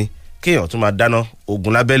má lé ni kéèyàn tún máa dáná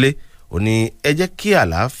ogun lábẹ́lé. ó ní ẹ jẹ́ kí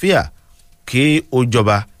àlàáfíà kí ó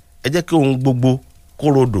jọba, ẹ jẹ́ kí ohun gbogbo kó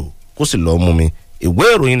rodò kó sì lọ́ọ́ mú mi. ìwé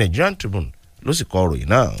ìròyìn Nigerian Tribune ló sì kọ ìròyìn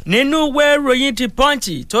náà. nínú ìwé ìròyìn The Punch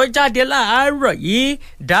tó jáde láàárọ̀ yìí,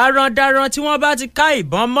 darandaran tí wọ́n bá ti ká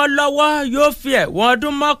ìbọn mọ́ lọ́wọ́ yóò fi ẹ̀wọ̀n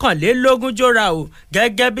ọdún 21 jóra o,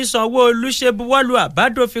 gẹ́gẹ́ bí Sanwó-Olú ṣe buwọ́lu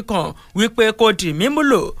àbádòfin kan wípé kò dì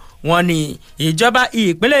mímúlò. wọ́n ní ìjọba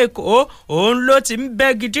ìpínlẹ̀ Èkó òun ló ti ń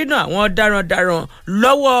bẹ́gi dínà àwọn darandaran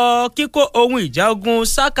lọ́wọ́ kíkó ohun ìjà ogun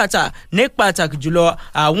sákàtà ní pàtàkì jùlọ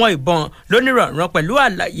àwọn ìbọn lónìrànràn pẹ̀lú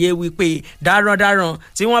àlàyé wípé darandaran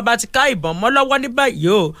tí wọ́n bá ti ká ìbọn mọ́ lọ́wọ́ ní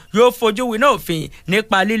báyìí yóò fojú winá òfin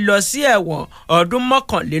nípa lílọ sí ẹ̀wọ̀n ọdún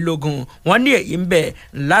 21. wọ́n ní èyí ń bẹ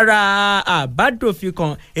lára àbádòfin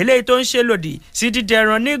kan eléyìí tó ń ṣe lòdì sí dídẹ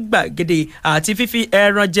ẹran ní gbàgede àti fífi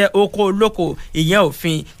ẹran jẹ oko olóko ìyẹn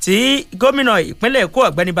òfin tí gómìnà ìpínlẹ̀ Èkó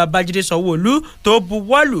ọ̀gbẹ́ni Babájídé Sanwó-Olú tó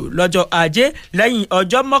buwọ́lù lọ́jọ́ Ajé lẹ́yìn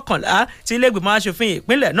ọjọ́ 11 tí ilé ìgbìmọ̀ aṣòfin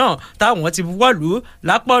ìpínlẹ̀ náà táwọn ti buwọ́lù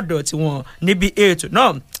lápá ọ̀dọ̀ tiwọn níbi ètò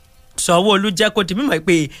náà. Sanwó-Olú jẹ́ kó di mímọ̀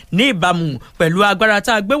pé ní ìbámu pẹ̀lú agbára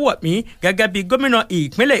tá a gbé wọ̀ mí gẹ́gẹ́ bí gómìnà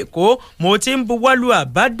ìpínlẹ̀ Èkó mo ti ń buwọ́lù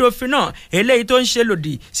àbádòfin náà eléyìí tó ń ṣe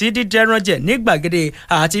lòdì sí dídẹ ẹran jẹ ní gbàgede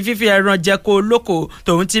àti fífi ẹran jẹ kó lóko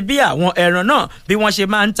tòun ti bí àwọn ẹran náà bí wọ́n ṣe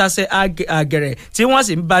máa ń tasẹ̀ àgẹ̀rẹ̀ tí wọ́n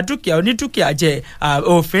sì ń ba dúkìá onídúkìá jẹ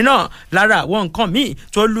òfin náà lára àwọn nǹkan míì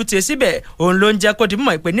tó lùtẹ̀ síbẹ̀ òun ló ń jẹ́ kó di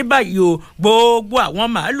mímọ̀ pé ní báyìí o gbogbo àwọn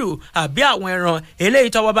màálù àbí àwọn ẹran eléyìí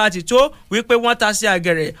tọ́wọ́ bá ti tó wípé wọ́n tasẹ̀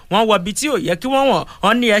àgẹ̀rẹ̀ wọ́n wọ bí tí ò yẹ kí wọ́n wọ̀n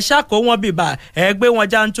ọ́n ní ẹ ṣàkó wọn bìbà ẹ gbé wọn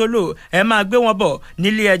jántólò ẹ máa gbé wọn bọ̀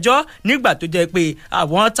nílé ẹjọ́ nígbà tó jẹ́ pé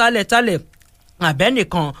àwọn tálẹ̀tálẹ̀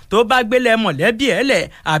àbẹ́nìkan tó bá gbélé mọ̀lẹ́bí ẹ̀ lẹ̀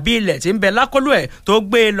àbí ilẹ̀ tí ń bẹ lákọlù ẹ̀ tó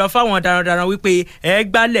gbé e lọ fáwọn darandaran wípé ẹ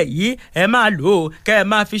gbálẹ̀ yìí ẹ máa lò ó kẹ́ ẹ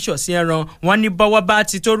máa fi ṣọ̀sìn ẹran wọn ní bọ́wọ́ bá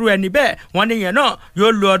ti tó rú ẹni bẹ́ẹ̀ wọn níyẹn náà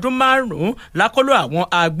yóò lo ọdún 5 lákọlù àwọn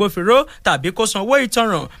agbófinró tàbí kó sanwó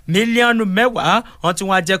ìtanràn mílíọ̀nù 10 wọn tí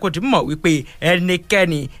wọ́n jẹ́ kó ti mọ̀ wípé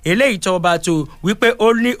ẹnikẹ́ni eléyìí tọ́wọ́ bá tó wípé ó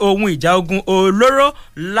ní ohun ìjà ogun olóró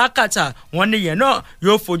lákàtà wọn níyẹn náà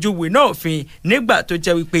yóò fojú winá òfin nígbà tó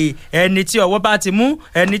jẹ́ wípé ẹni tí ọwọ́ bá ti mú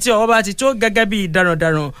ẹni tí ọwọ́ bá ti tó gẹ́gẹ́ bí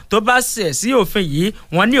darandaran tó bá ṣẹ̀ sí òfin yìí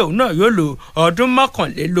wọ́n ní òun náà yóò lò ọdún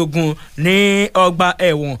 21 ní ọgbà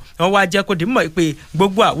ẹ̀wọ̀n wọ́n wá jẹ́ kó di mọ̀ pé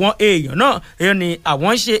gbogbo àwọn èèyàn náà ni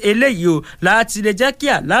àwọn ń ṣe eléyìí o láti lè jẹ́ kí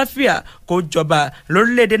àlàáfíà kó jọba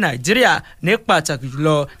lórílẹ̀‐èdè Nàìjíríà ní pàtàkì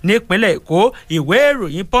jùlọ nípínlẹ̀ Èkó. ìwé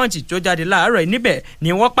ìròyìn Punch tó jáde láàárọ̀ níbẹ̀ ni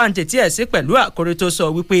wọ́n pàǹtẹ̀ tí ẹ̀ sí pẹ̀lú àkórí tó sọ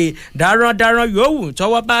wípé darandaran yòówù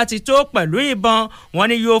tọ́wọ́ bá ti tó pẹ̀lú ìbọn wọn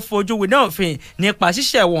ni yóò fojú winá òfin nípa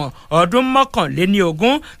ṣíṣẹ̀wọ̀n ọdún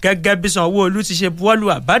 21 gẹ́gẹ́ bí Sanwó-Olú ti ṣe buwọ́lù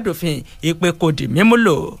àbádòfin ìpè kò di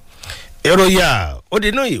mímúlò. èròyà ó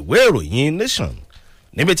dínú ìwé ìròyìn Nation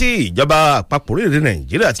níbi tí ìjọba àpapọ̀ orílẹ̀-èdè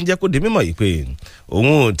Nàìjíríà ti ń jẹ́ kó di mímọ̀ yìí pé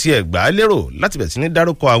òun ti ẹ̀ gbà á lérò láti bẹ̀rẹ̀ sí ní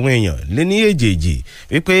dárúkọ àwọn èèyàn lé ní èjèèjì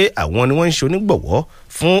wípé àwọn ni wọ́n ń ṣe onígbọ̀wọ́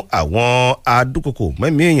fún àwọn adúkòkò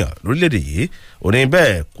mẹ́mí èèyàn lórílẹ̀-èdè yìí òní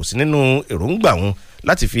bẹ́ẹ̀ kò sí nínú èròǹgbà wọn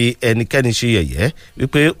láti fi ẹnikẹ́ni ṣe yẹ̀yẹ́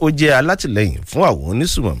wípé ó jẹ́ alátìlẹyìn fún àwọn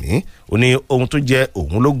onísùmọ̀mí ó ní ohun tó jẹ́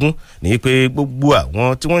òun lógún ní pé gbogbo àwọn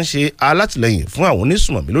tí wọ́n ń ṣe alátìlẹyìn fún àwọn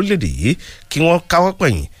onísùmọ̀mí lórílẹ̀-èdè yìí kí wọ́n káwọ́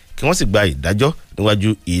pẹ̀yìn kí wọ́n sì gba ìdájọ́ níwájú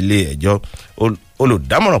ilé ẹjọ́.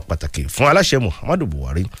 Olùdámọ̀ràn pàtàkì fún aláṣẹ Muhammadu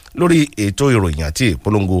Buhari lórí ètò ìròyìn àti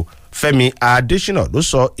ìpolongo Fẹ́mi Adésínà ló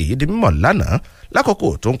sọ èyí di mímọ̀ lánàá lákòókò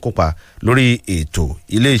tó ń kópa lórí ètò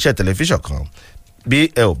iléeṣẹ́ tẹlifíṣàn kan. Bí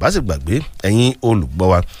ẹ ò bá sì gbàgbé ẹ̀yin olùgbọ́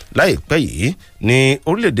wa láìpẹ́ yìí ní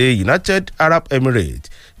orílẹ̀-èdè United Arab Emirates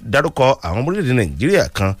dárúkọ àwọn orílẹ̀-èdè Nàìjíríà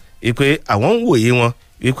kan wípé àwọn ń wòye wọn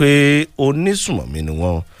wípé onísùmọ̀mí ni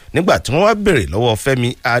wọn nígbà tí wọ́n wá béèrè lọ́wọ́ Fẹ́mi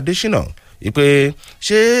Adésínà wípé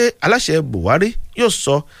ṣé aláṣẹ Buhari yóò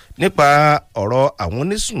sọ nípa ọ̀rọ̀ àwọn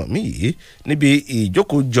onísùmọ̀mí yìí níbi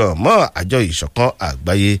ìjókòó-jọ̀mọ́ àjọ ìṣọ̀kan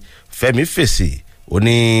àgbáyé. Fẹ́mi fèsì ó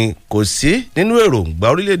ní kò sí nínú èròǹgbà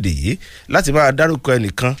orílẹ̀-èdè yìí láti máa dárúkọ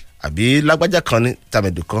ẹnìkan àbí lágbájá kan ní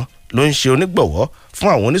tàmẹ̀dù kan ló ń ṣe onígbọ̀wọ́ fún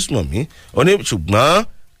àwọn onísùmọ̀mí ó ní ṣùgbọ́n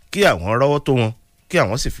kí àwọn rọ́wọ́ tó wọn kí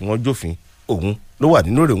àwọn sì fi wọn jófin òun ló wà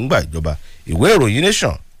nínú èròǹgbà ìjọba. ìwé ìròyìn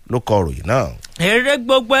Nation ló kọ ròyìn náà. eré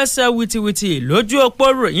gbogbo ẹsẹ̀ wìtìwìtì lójú òpó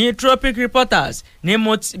ròyìn Tropic Reporters ní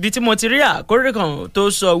ibi tí mo ti rí àkórí kan tó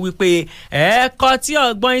sọ wípé ẹ̀ẹ́kọ́ tí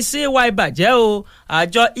ọgbọ́n sí ìwà ìbàjẹ́ o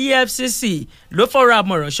àjọ EFCC ló fọ̀rọ̀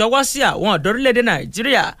àmọ̀ràn ṣọwọ́ sí àwọn ọ̀dọ́ orílẹ̀-èdè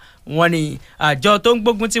Nàìjíríà. wọ́n ní àjọ tó ń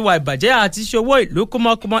gbógun ti wà ìbàjẹ́ àti ṣòwò ìlú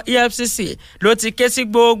kúmọ́kúmọ́ EFCC ló ti ké sí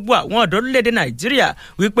gbogbo àwọn ọ̀dọ́ orílẹ̀-èdè Nàìjíríà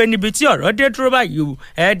wípé níbi tí ọ̀rọ̀ dé dúró báyìí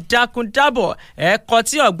ẹ dákun dábọ̀ ẹ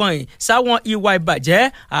kọtí ọ̀gbọ́n yìí sáwọn ìwà ìbàjẹ́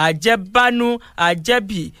àjẹbánu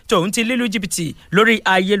àjẹbì tòun ti lílu jìbìtì lórí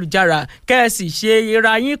ayélujára kẹ́ ẹ sì ṣe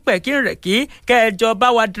ra yín pẹ̀kínrẹ̀kí kẹ́ ẹ jọ bá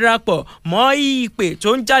wa darapọ̀ mọ́ ìpè tó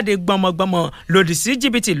ń jáde gbọmọgbọmọ lòdì sí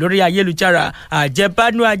jìbìtì lórí ayélujára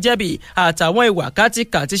àjẹbánu àjẹbì àtàwọn ìwà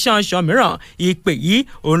kátikàtíṣ ṣanṣan mìíràn ìpè yìí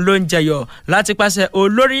òun ló ń jẹyọ láti pàṣẹ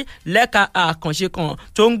olórí lẹ́ka àkànṣe kan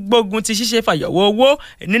tó ń gbógun ti ṣíṣe fàyẹ̀wò owó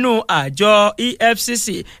nínú àjọ EFCC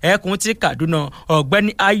ẹkùn ti Kaduna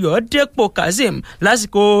ọ̀gbẹ́ni Ayọ̀dépò Kazeem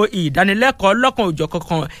lásìkò ìdánilẹ́kọ̀ọ́ lọ́kan òjọ̀kan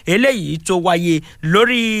kan eléyìí tó wáyé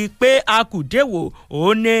lórí pé akùdéwò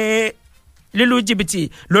òun ní lílù jìbìtì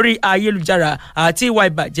lórí ayélujára àti ìwà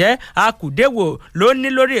ìbàjẹ́ akùdéwò ló ní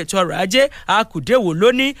lórí ètò ọrọ̀ ajé akùdéwò ló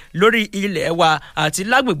ní lórí ilẹ̀ wa àti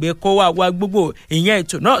lágbègbè kó wa gbogbo ìyẹn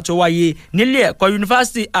ètò náà tó wáyé nílé ẹ̀kọ́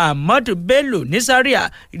yunifásitì Ahmadu Bello ní Zaria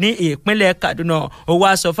ní ìpínlẹ̀ Kaduna ó wá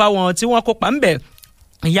sọ fáwọn tí wọ́n kópa ńbẹ̀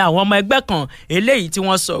ìyá àwọn ọmọ ẹgbẹ́ kan eléyìí tí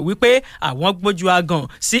wọ́n sọ wípé àwọn gbójú agan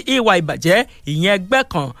sí ìwà ìbàjẹ́ ìyẹn ẹgbẹ́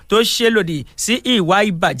kan tó ṣe lòdì sí ìwà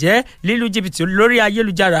ìbàjẹ́ lílù jìbìtì lórí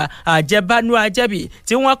ayélujára àjẹbánu àjẹbì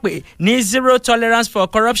tí wọ́n pè ní Zero Tolerance for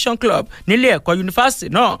Corruption Club nílé ẹ̀kọ́ yunifásitì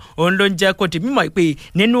náà òun ló ń jẹ́ kó di mímọ̀ pé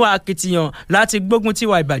nínú akitiyan láti gbógun ti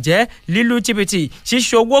ìwà ìbàjẹ́ lílù jìbìtì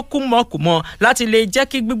ṣíṣowó kúmọkùmọ láti lè jẹ́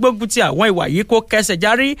kí gbígbógun ti àwọn ìwà yìí kó kẹsẹ̀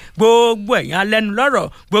járí gbogbo ẹ̀yin alẹ́nu lọ́rọ̀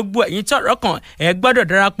gbogbo ẹ̀yin tọ́rọ̀ kàn ẹ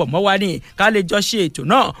gbọ́dọ̀ darapọ̀ mọ́ wa ní ká lè jọ ṣe ètò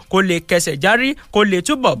náà kó lè kẹsẹ̀ járí kó lè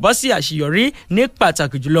túbọ̀ bọ́ sí àṣeyọrí ní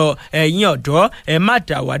pàtàkì jùlọ ẹ̀yin ọ̀dọ́ ẹ má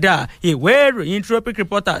dàwádà ìwé ìròyìn Tropic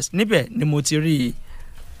Reporters níbẹ̀ ni mo ti rí i.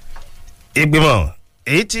 ìgbìmọ̀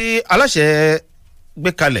èyí tí aláṣẹ gbé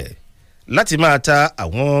kalẹ̀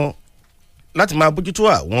láti máa bójútó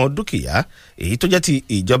àwọn dúkìá èyí tó jẹ́ ti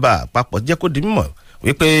ìjọba àpapọ̀ jẹ́ kó di mímọ̀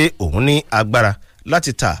wípé òun ní agbára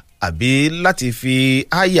láti tà àbí láti fi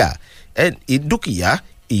háyà dúkìá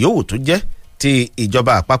ìyówù tó jẹ́ ti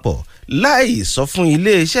ìjọba àpapọ̀ láì sọ fún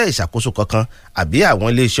iléeṣẹ́ ìṣàkóso kankan àbí àwọn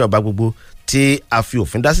iléeṣẹ́ ọba gbogbo tí a fi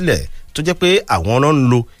òfin dá sílẹ̀ tó jẹ́ pé àwọn náà ń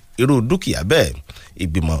lo irú dúkìá bẹ́ẹ̀.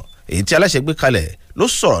 Ìgbìmọ̀ èyí tí aláṣẹ gbé kalẹ̀ ló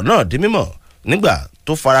sọ̀rọ̀ náà di mímọ̀ nígbà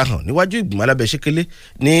tó farahàn níwájú ìgbìmọ̀ alábẹ́sẹ́kẹ́lé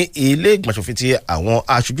ní ilé ìgbìmọ̀ṣòfin ti àwọn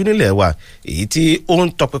aṣojú nílẹ̀ wa èyí tí ó ń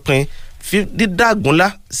tọpinpin dídágunlá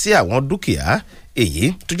sí àwọn dúkìá èyí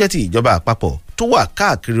tó jẹ́ ti ìjọba àpapọ̀ tó wà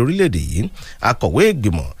káàkiri orílẹ̀-èdè yìí. Akọ̀wé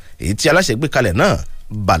ìgbìmọ̀ èyí tí aláṣẹ gbé kalẹ̀ náà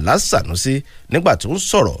Bala Sanusi nígbà tó ń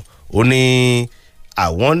sọ̀rọ̀ ó ní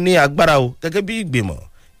àwọn ní agbára o gẹ́gẹ́ bí ìgbìmọ̀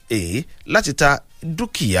èyí láti ta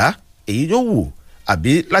dúkìá èyí yóò wù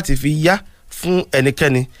àbí láti fi yá fún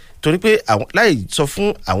ẹnikẹ́ni torí pé láì sọ fún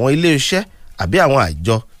àwọn iléeṣẹ́ àbí àwọn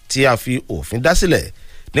àjọ tí a fi òfin dá sílẹ̀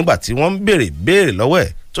nígbà tí wọ́n ń béèrè lọ́wọ́ ẹ̀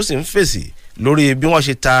tó sì ń fèsì lórí bí wọ́n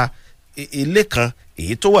ṣe ta ilé kan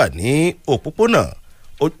èyí tó wà ní òpópónà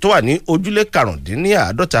tó wà ní ojúlé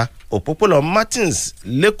 50 òpópónà Martins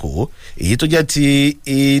lẹ́kọ̀ọ́ èyí tó jẹ́ ti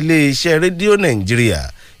iléeṣẹ́ rédíò Nàìjíríà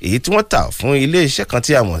èyí tí wọ́n tà fún iléeṣẹ́ kan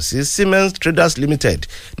tí a mọ̀ sí Siemens Traders Limited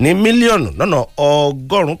ní mílíọ̀nù lọ́nà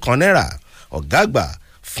 100 kan náírà. Ọ̀gá àgbà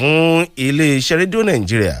fún iléeṣẹ́ rédíò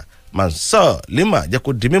Nàìjíríà Mansur Lima jẹ́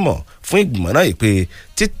kó di mímọ̀ fún ìgbìmọ̀ náà pé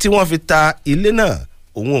títí wọ́n fi ta ilé náà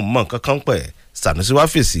òun ò mọ̀ nǹkan kan pẹ̀. Sanusi wá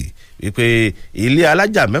fèsì wípé ilé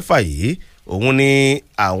alájà 6 yìí òun ni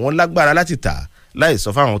àwọn lágbára láti tà láì sọ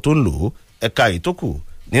fáwọn tó ń lò ó ẹ̀ka ìtókù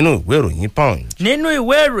nínú ìwé ìròyìn Punch. nínú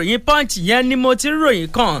ìwé ìròyìn Punch yẹn ni mo ti ròyìn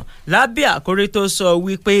kan lábẹ́ àkórí tó sọ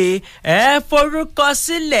wípé ẹ forúkọ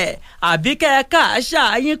sílẹ̀ àbí kẹ́ẹ̀ka àṣà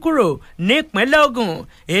yín kúrò nípínlẹ̀ Ògùn.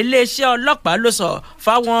 Iléeṣẹ́ ọlọ́pàá ló sọ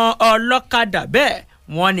fáwọn ọlọ́kadà bẹ́ẹ̀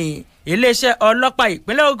wọ́n ní iléeṣẹ́ ọlọ́pàá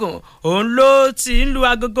ìpínlẹ̀ Ògùn òun ló ti ń lu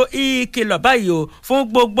agogo ìkìlọ̀ báyìí o fún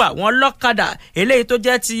gbogbo àwọn ọlọ́kadà eléyìí tó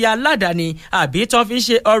jẹ́ ti aládàáni àbí tó fi ń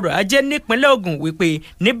ṣe ọrọ̀ ajé nípínlẹ̀ Ògùn wípé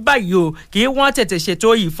ní báyìí o kí wọ́n tètè ṣètò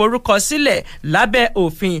ìforúkọsílẹ̀ lábẹ́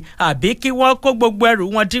òfin àbí kí wọ́n kó gbogbo ẹrù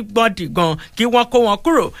wọn dígbọ́ndígbọ́n kí wọ́n kó wọn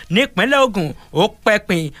kúrò nípínlẹ̀ Ògùn. Ó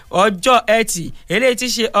pẹ̀pìn ọjọ́ Ẹtì eléyìí ti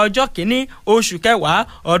ṣe ọjọ́ kìíní oṣù kẹwàá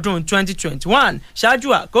ọdún 2021 ṣáájú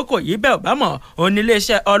àkókò yìí bẹ́ẹ̀ ò bá mọ̀ òun ní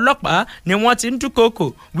iléeṣẹ́ ọlọ́pàá ni wọ́n ti ń dúnkòokò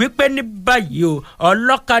wípé ní báyìí o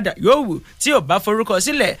ọlọ́kadà yóò wù tí ò bá forúkọ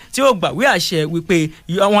sílẹ̀ tí ó gbàwé àṣẹ wípé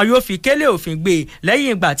wọn yóò fi kélé òfin gbé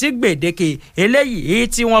lẹ́yìn ìgbà tí gbèdéke eléyìí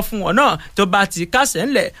tí wọ́n fún wọn náà tó bá ti kásẹ̀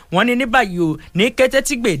ńlẹ̀ wọ́n ní báyìí o ní kété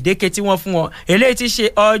tí gbèdéke tí wọ́n fún wọn eléyìí ti ṣe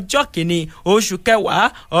ọjọ́ kìíní oṣù kẹwàá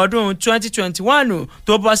ọdún 2021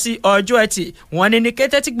 tó bọ́ sí ọjọ́ Ẹtì wọ́n ní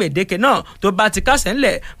kété tí gbèdéke náà tó bá ti kásẹ̀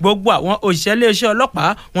ńlẹ̀ gbogbo àwọn òṣìṣẹ́ iléeṣẹ́ ọlọ́pàá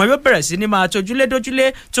wọn yóò bẹ̀rẹ̀ sí ní máa tojúlé dójúlé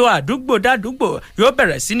tó àdúgbò dádúgbò yóò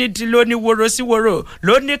bẹ̀rẹ̀ sí ní di lóní woro sí woro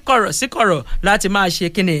lóní kọ̀rọ̀ sí kọ̀rọ̀ láti máa ṣe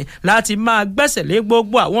kíni láti máa gbẹ́sẹ̀ lé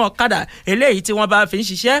gbogbo àwọn ọ̀kadà eléyìí tí wọ́n bá fi ń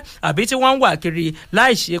ṣiṣẹ́ àbí tí wọ́n ń wà kiri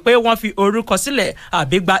láì ṣe pé wọ́n fi orúkọ sílẹ̀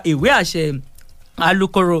àbí gba ìwé àṣẹ.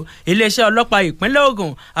 alukoro iléeṣẹ́ ọlọ́pàá ìpínlẹ̀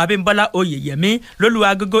Ògùn Abímbọ́lá Oyèyẹmí ló lu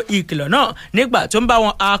agogo ìkìlọ̀ náà nígbà tó ń bá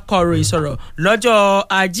wọn akọ̀ròyìn sọ̀rọ̀ lọ́jọ́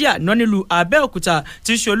Ajé àná nílùú Abẹ́òkúta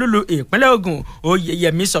tí ṣe olúlu ìpínlẹ̀ Ògùn.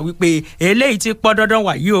 Oyèyẹmí sọ wípé eléyìí ti pọ̀ dandan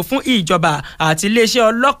wàyí o fún ìjọba àti iléeṣẹ́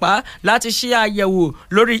ọlọ́pàá láti ṣe àyẹ̀wò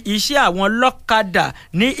lórí iṣẹ́ àwọn ọlọ́kadà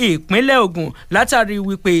ní ìpínlẹ̀ Ògùn látàrí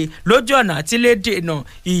wípé lójú ọ̀nà àtìlẹ́ dènà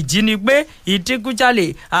ìjínigbé ìdígunjalè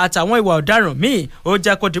àtàwọn ìwà ọ̀daràn míì. Ó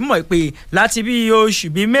jẹ́ kó dìímọ̀ pé láti bí oṣù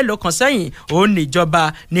bíi mélòó kan sẹ́yìn òun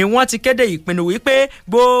níjọba ni wọ́n ti kéde ìpinnu wípé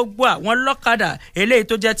gbogbo àwọn lọ́kadà eléyìí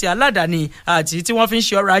tó jẹ́ ti aládàáni àti tí wọ́n fi ń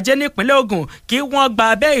ṣe ọrọ̀ ajé nípínlẹ̀ Ògùn kí wọ́n gba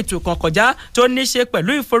abẹ́ ètò kan kọjá tó ní ṣe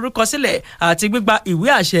pẹ̀lú ìforúkọsílẹ̀ àti gbígba ìwé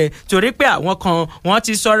àṣẹ torí pé àwọn kan wọ́n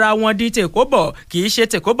ti sọra wọn di tèkóbọ̀ kì í ṣe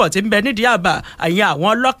tèkóbọ̀ tí ń bẹ nídìí àbá àyìn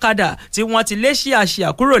àwọn lọ́kadà tí wọ́n ti lé ṣíàṣìà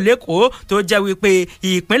kúrò lẹ́kọ̀ọ́ tó jẹ́ wípé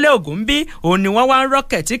ìpínlẹ̀ Ògùn bí òun ni wọ́n wá ń rọ́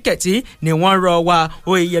kẹ̀tíkẹ̀tí ni wọ́n rọ wa.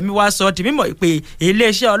 Oyèyẹmí wá sọ di mímọ̀ pé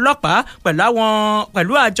iléeṣẹ́ ọlọ́pàá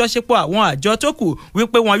pẹ̀lú àjọṣepọ̀ àwọn àjọ tó kù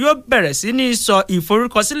wípé wọn yóò bẹ̀rẹ̀ sí ní sọ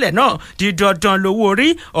ìforúkọsílẹ̀ náà di dandan lówó orí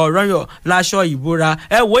ọ̀ranyàn láṣọ ìbora.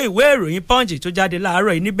 Ẹ wo ìwé ìròyìn Punch tó jáde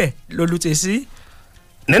láàárọ̀ yìí níbẹ̀ lólùtẹ̀ sí.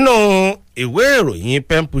 nínú ìwé ìròyìn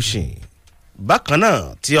pen pushing bákan náà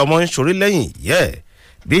tí ọmọ ń ṣorí lẹ́yìn yẹ́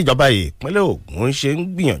bí ìjọba ìpínlẹ̀ Ògùn ṣe ń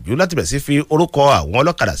gbìyànjú láti bẹ̀rẹ̀ sí fi orúkọ àwọn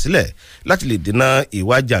ọlọ́kadà sílẹ̀ láti lè dènà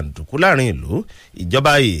ìwà jàǹdùkú láàrin ìlú.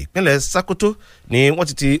 Ìjọba ìpínlẹ̀ Sokoto ni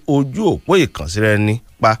wọ́n ti ojú òpó ìkànsíraẹni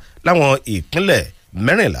pa láwọn ìpínlẹ̀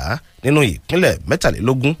 14 nínú ìpínlẹ̀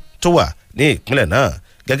 23 tó wà ní ìpínlẹ̀ náà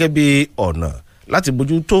gẹ́gẹ́ bí ọ̀nà láti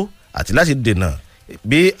bójú tó àti láti dènà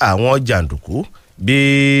bí àwọn jàǹdùkú bí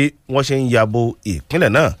wọ́n ṣe ń yabo ìpínlẹ̀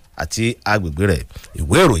náà àti agbègbè rẹ̀.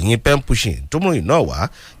 Ìwé ìròyìn pen pushing tó mú iná wá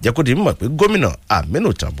jẹ́ kó di mímọ̀ pé gómìnà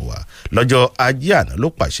Aminu Tambuwa lọ́jọ́ Ajé àná ló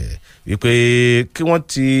pàṣẹ wípé kí wọ́n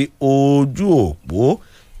ti ojú òpó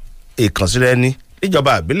ìkànsíraẹni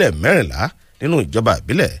níjọba ìbílẹ̀ 14 nínú ìjọba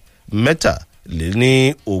ìbílẹ̀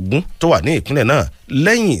 23 tó wà ní ìpínlẹ̀ náà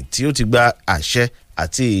lẹ́yìn tí ó ti gba àṣẹ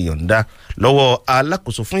àti ìyọ̀ǹda lọ́wọ́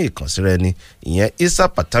alákòóso fún ìkànsíraẹni ìyẹn Isa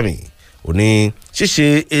Patami. Ó ní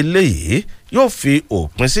ṣíṣe eléyìí yóò fi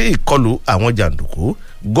òpin sí ìkọlù àwọn jàǹdùkú.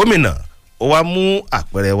 Gómìnà ó wá mú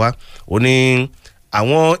àpẹẹrẹ wá. Ó ní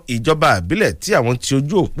àwọn ìjọba ìbílẹ̀ tí àwọn ti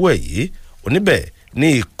ojú òpó ẹ̀ yìí oníbẹ̀ ní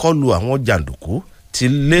ìkọlù àwọn jàǹdùkú ti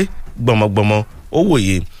lé gbọmọgbọmọ. Ó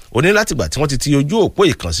wòye ó ní látìgbà tí wọ́n ti ojú òpó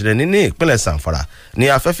ìkànsíraẹni ní ìpínlẹ̀ Zamfara ní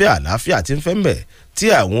afẹ́fẹ́ àlàáfíà tí ń fẹ́ mbẹ̀ tí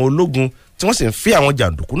àwọn ológun tí wọ́n sì ń fi àwọn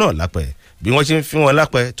jàǹdùkú náà lápẹ̀ bí wọ́n ṣe ń fi wọn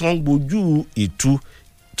lápẹ̀ tí wọ́n ń gbojú ìtú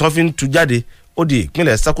tí wọ́n fi ń tu jáde ó di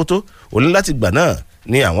ìpínlẹ̀ Sokoto. Ó ní láti gbà náà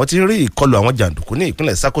ni àwọn tí ń rí ìkọlù àwọn jàǹdùkú ní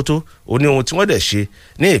ìpínlẹ̀ Sokoto. Ó ní ohun tí wọ́n dẹ̀ ṣe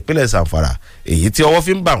ní ìpínlẹ̀ Zamfara èyí tí ọwọ́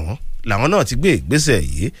fi ń bà wọ́n làwọn náà ti gbé ìgbésẹ̀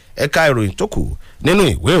yìí. Ẹ̀ka ìròyìn tó kù nínú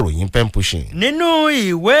ìwé ìròyìn pen pushing. nínú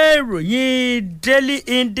ìwé ìròyìn Daily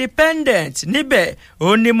Independent níbẹ̀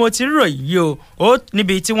ó ní mo ti ròyìn yìí ó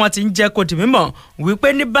níbi tí wọ́n ti ń jẹ́ kó di mímọ̀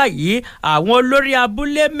wípé ní báyìí àwọn olórí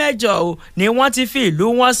abúlé 8 ni wọ́n ti fi ìlú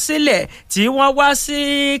wọn sílẹ̀ tí wọ́n wá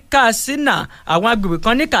sí Katsina àwọn agbègbè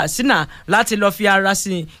kan ní Katsina láti lọ́ọ́ fi ara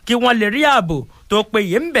sí kí wọ́n lè rí ààbò tó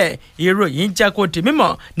péye ń bẹ. Ìròyìn jẹ́ kó di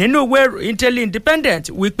mímọ̀ nínú ìwé ìròyìn Daily Independent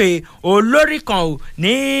wípé olórí kan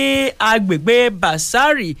ní agbègbè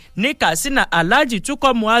Basari ní Katsina Alhaji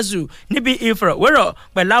Tukọ̀ Muazu níbi ìfọ̀rọ̀wérọ̀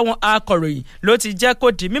pẹ̀lú àwọn akọ̀ròyìn ló ti jẹ́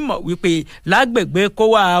kó di mímọ̀ wípé lágbègbè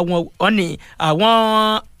kówà àwọn ọ̀nì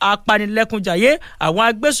àwọn apanilẹ́kúnjayé àwọn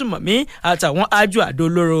agbésùmọ̀mí àtàwọn ajú àdó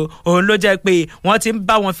olóró òun ló jẹ́ pé wọ́n ti ń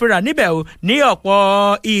bá wọn fínra níbẹ̀ o ní ọ̀pọ̀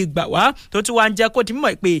ìgbà wá tó tún wá ń jẹ́ kó ti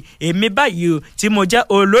mọ̀ pé èmi báyìí o tí mo jẹ́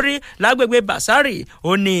olórí lágbègbè Basari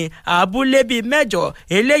ó ní abúlé bíi 8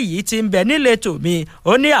 eléyìí ti ń bẹ nílé tòmí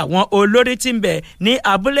ó ní àwọn olórí ti ń bẹ ní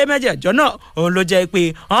abúlé 8 náà òun ló jẹ́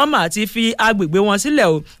pé wọ́n máa ti fi agbègbè wọn sílẹ̀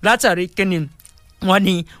o látàrí kíni wọ́n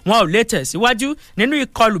ní wọn ò lè tẹ̀síwájú nínú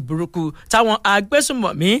ìkọlù burúkú táwọn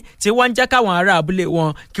agbésùnmọ̀mí tí wọ́n ń jẹ́ káwọn ará abúlé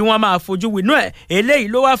wọn kí wọ́n máa fojú winú ẹ̀. Eléyìí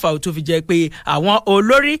ló wà fà ó tó fi jẹ́ pé àwọn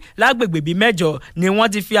olórí lágbègbè bíi 8 ni wọ́n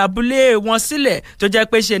ti fi abúlé wọn sílẹ̀ tó jẹ́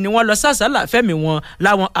pé ṣe ni wọ́n lọ sàsálà fẹ́mi wọn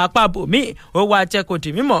láwọn apá bòmíì. Ó wá jẹ́ kó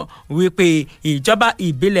di mímọ̀ wípé ìjọba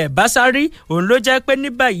ìbílẹ̀ Basari òun ló jẹ́ pé ní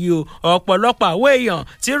báyìí o ọ̀pọ̀lọpọ̀ àwọn èèyàn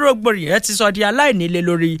tí rògbòdìyàn ti sọ di aláìnílé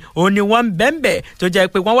lórí òun ni wọ́n ń bẹ́ńbẹ́ tó jẹ́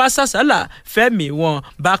pé wọ́n wá sàsálà fẹ́mi wọn.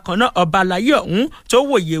 Bákan náà ọba àlàyé ọ̀hún tó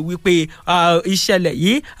wòye wípé ìṣẹ̀lẹ̀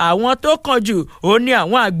yìí àwọn tó kàn jù ó ní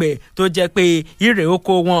àwọn àgbẹ̀ tó jẹ́ pé ìrè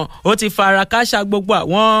oko wọn ó ti fara káṣá gbogbo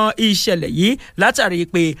àwọn ìṣẹ̀lẹ̀ yìí látàrí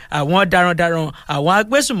pé àwọn darandaran àwọn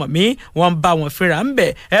agbésùmọ̀mí wọn ń bá wọn fínra ń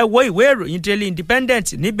bẹ̀. Ẹ wo ìwé ìròyìn Daily Independent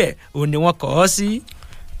níbẹ̀ ò ní wọ́n kọ ọ́ sí.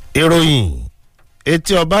 Ìròyìn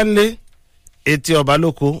etí ọba ńlé etí ọba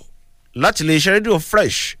lóko láti lè ṣe rédíò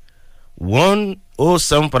Fresh 1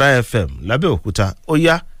 107.9 FM lábẹ́òkúta ó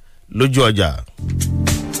yá lójú ọjà.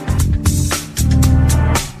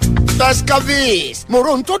 Pescavis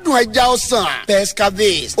mòró tó dùn ẹja ọsàn.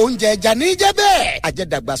 Pescavis oúnjẹ ẹja ní jẹ́ bẹ́ẹ̀.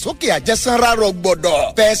 àjẹdàgbàsókè àjẹsánra rọ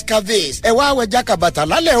gbọ́dọ̀. Pescavis ẹ wá wẹja kàbàtà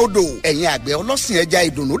lálẹ́ odò. ẹ̀yin àgbẹ̀ ọlọ́sìn ẹja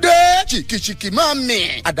ìdùnnú dé. chìkìchìkì máa mì.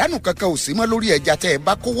 àdánù kankan ò sí mọ́ lórí ẹja tẹ́ ẹ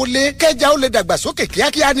bá kówó lé. kẹja ó lè dàgbàsókè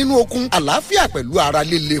kíákíá nínú okun. àlàáfíà pẹ̀lú ara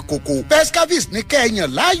líle koko. Pescavis ní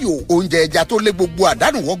kẹ́ẹ̀yàn láàyò. oúnjẹ ẹja tó lé gbogbo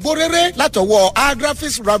àdánù wọgbó rere látọwọ́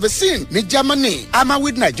Agrafis Ravicin ní Germany.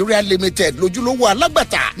 Amawid Nigeria Limited lójúlówó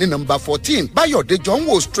alágbàtà ní nọ́mbà 14 Bayode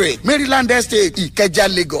Johnwo Street Maryland Estate Ìkẹjà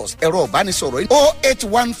Lagos. ẹ̀rọ ìbánisọ̀rọ̀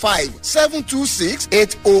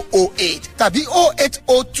 0815-726-8008 tàbí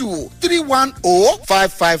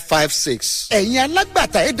 0802-310-5556. ẹ̀yin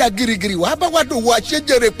alágbàtà ẹ̀dá girigiri wàá bá wá dòwò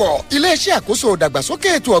àṣejèrè pọ̀. iléeṣẹ́ àkóso ìdàgbàsókè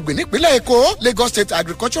ètò ọ̀gbìn nípínlẹ̀ Èkó Lagos State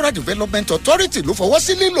Agricultural Development Authority ló fọwọ́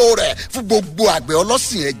sí lílo rẹ̀ fún gbogbo àgbẹ̀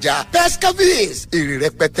ọlọ́sìn ẹja. Pescavis èrè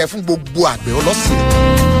rẹpẹtẹ fún gbogbo àgbẹ̀ ọlọ́sìn.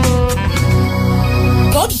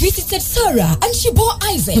 God visited Sarah and she bore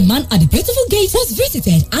Isaac. The man at the beautiful gate was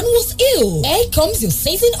visited and was ill. Here comes your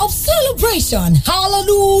season of celebration.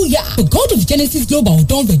 Hallelujah. The God of Genesis Global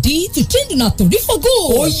done ready to change una tori for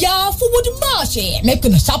good. Oh yeah, forward march. Make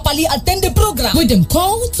una sharply attend the program. With them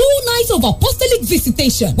call 2 nights of apostolic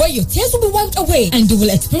visitation where your tears will be wiped away and you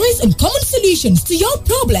will experience uncommon solutions to your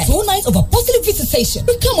problem. 2 nights of apostolic visitation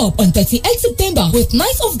will come up on 38 September with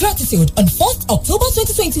nights of gratitude on 1st October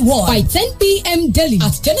 2021 by 10 p.m. daily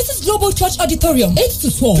at Genesis Global Church Auditorium, 8 to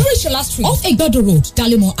 12, Purishala Street, off Egbado Road,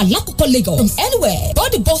 Dalimo, Alakuko, Lagos. From anywhere, board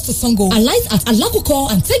the bus to Songo, alight at Alakuko,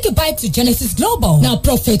 and take a bike to Genesis Global. Now,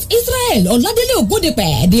 Prophet Israel Oladele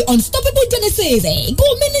Ogundipe, the unstoppable Genesis, go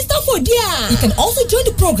minister for dear. You can also join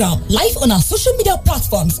the program live on our social media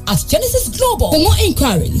platforms at Genesis Global. For more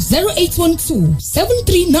inquiries,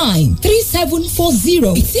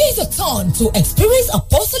 0812-739-3740. It is a turn to experience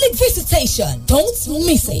apostolic visitation. Don't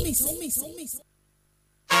miss it.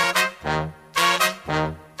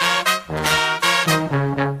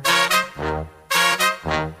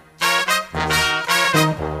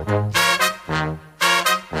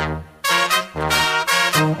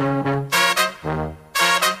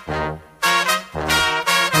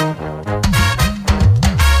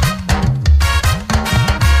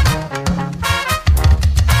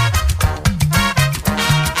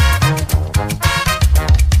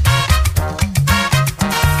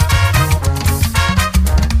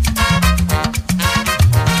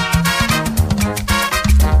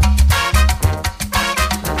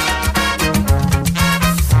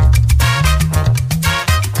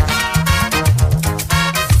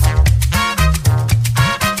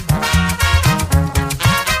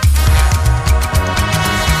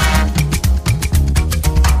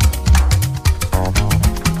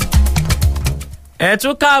 ẹ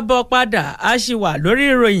tún káàbọ̀ padà a ṣì wà lórí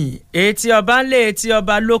ìròyìn etí ọba ńlé etí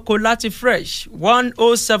ọba lóko láti fresh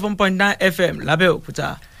 107.9 FM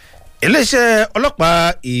lábẹ́òkúta. iléeṣẹ́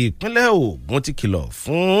ọlọ́pàá ìpínlẹ̀ Ògùn ti kìlọ̀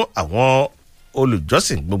fún àwọn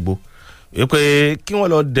olùjọ́sìn gbogbo wípé kí wọ́n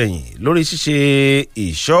lọ dẹ̀yìn lórí ṣíṣe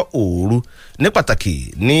ìṣọ́ òru ní pàtàkì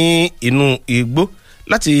ní inú igbó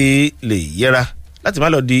láti lè yẹra láti má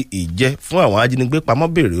lọ di ìjẹ fún àwọn ajínigbé pamọ́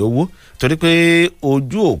béèrè owó torí pé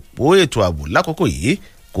ojú òpó ètò ààbò lákòókò yìí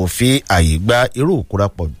kò fi àyè gba irú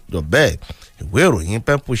ìkórapọ̀ jọ bẹ́ẹ̀. ìwé ìròyìn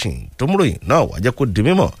pen pushing tó múròyìn náà wá jẹ́ kó di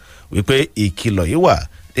mímọ̀ wípé ìkìlọ̀ yìí wà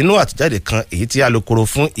nínú àtẹ̀jáde kan èyí tí alukoro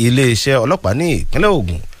fún iléeṣẹ́ ọlọ́pàá ní ìpínlẹ̀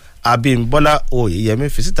Ògùn Abímbọ́lá Oyèyẹmí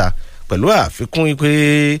fi síta pẹ̀lú àfikún wípé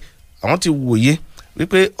àwọn ti wòye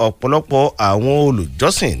wípé ọ̀pọ̀lọpọ̀ àwọn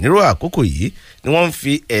olùjọ́sìn nírò àkókò yìí ni wọ́n ń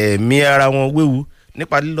fi ẹ̀mí ara wọn wéwu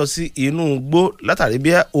nípa lílọ sí inú igbó látàrí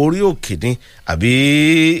bí orí òkè ni àbí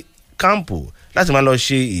kámpù láti máa lọ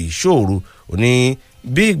ṣe ìṣòro òní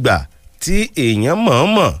bí ìgbà tí èèyàn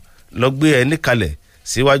mọ̀ọ́mọ̀ lọ gbé ẹni kalẹ̀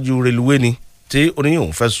síwájú reluwé ni tí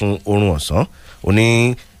oníyòun fẹ́ sun oorun ọ̀sán òní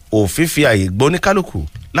òfin fi àyè gbọ́ ní kálukú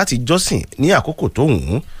láti jọ́sìn ní àkókò tó hùn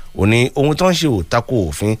ún òní ohun tó ń ṣe ò tako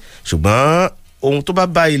òfin ṣùgbọ́n ohun tó bá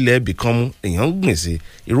bá ilẹ̀ ibì kan mu èèyàn ń gbìn sí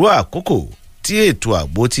irú àkókò tí ètò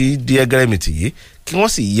ààbò ti di ẹgẹrẹmìtì yìí kí wọ́n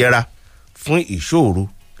sì yẹra fún ìṣòro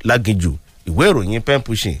láginjù. ìwé ìròyìn pen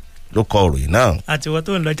pushing ló kọ ìròyìn náà. àtiwọ́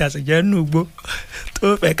tó ń lọ jàsẹ̀jẹ́ nù gbó tó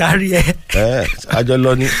fẹ́ kárí ẹ. àjọ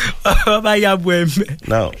lọ ní. ọba ya bu ẹ̀mẹ́.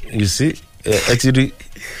 now you see ẹ ti rí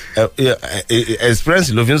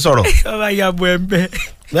experience ló fi ń sọ̀rọ̀. ọba ya bu ẹ̀mẹ́.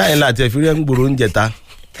 báyìí láti ẹ̀fírí ẹ̀ ń gbòòrò oúnjẹ ta.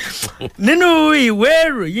 nínú ìwé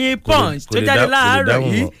ìròyìn punch tó jáde láàárọ̀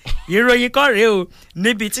yìí ìròyìn kọ́ rèé o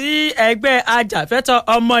níbi tí ẹgbẹ́ ajàfẹ́tọ̀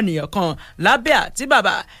ọmọnìyàn kan lábẹ́ àti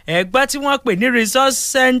bàbá ẹgbẹ́ tí wọ́n pè ní Resource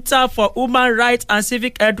Center for Human Rights and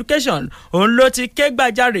Civic Education òun ló ti ké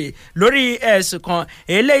gbàjarè lórí ẹ̀sùn kan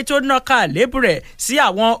eléyìí tó nàka àlébù rẹ̀ sí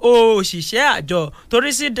àwọn òṣìṣẹ́ àjọ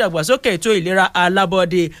torí sí ìdàgbàsókè ètò ìlera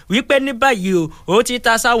alábọ́dé wípé ní báyìí ó ti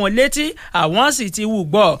ta sáwọn létí àwọn sì ti wù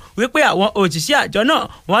gbọ́ wípé àwọn òṣìṣẹ́ àjọ náà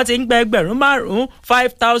wọ́n ti ń gba ẹgbẹ̀rún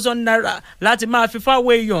 5,000 naira láti máa fi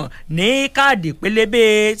fáwọn èèyàn ní káàdì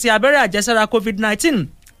pélébé ti abẹ́rẹ́ àjẹsára COVID-19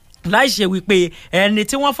 láì ṣe wípé ẹni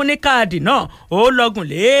tí wọ́n fún ní káàdì náà ó lọ́gùn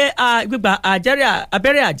lé gbígba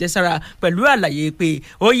abẹ́rẹ́ àjẹsára pẹ̀lú àlàyé pé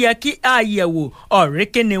ó yẹ kí àyẹ̀wò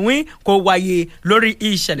ọ̀rẹ́kẹ́niwín kó wáyé lórí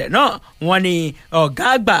ìṣẹ̀lẹ̀ náà. wọ́n ní ọ̀gá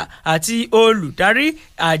àgbà àti olùdarí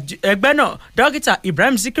ẹgbẹ́ náà dókítà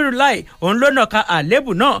Ibrahim Zikirulai òun ló nàka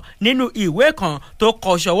àlébù náà nínú ìwé kan tó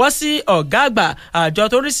kọ ṣọwọ́ sí ọ̀gá àgbà àjọ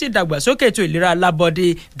tó rí sí ìdàgbàsókè ètò ìlera lábọ́dé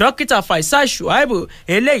dókítà Faisal Shuaibu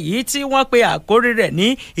eléyìí tí wọ́n pe àkórí rẹ̀ ní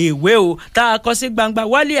ìwé o tá a kọ sí gbangba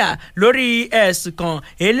wálíà lórí ẹ̀sùn kan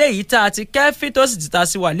eléyìí tá a ti kẹ́fí tó sì ti ta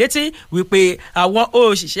sí wa létí wípé àwọn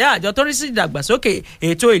òṣìṣẹ́ àjọ tó rí sí ìdàgbàsókè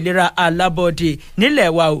ètò ìlera alábọ́dé nílẹ̀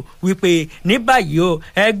wa o wípé ní báyìí o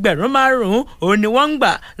ẹgbẹ̀rún 5 òun ni wọ́n ń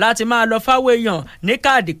gbà láti máa lọ fáwọn èèyàn ní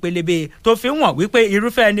káàdì pélébé tó fi wọ́n wípé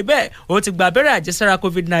irúfẹ́ ẹni bẹ́ẹ̀ ó ti gba abẹ́rẹ́ àjẹsára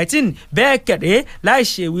COVID-19 bẹ́ẹ̀ kẹ̀rẹ́ láì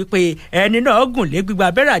ṣe wípé ẹni náà gùn lé gbígba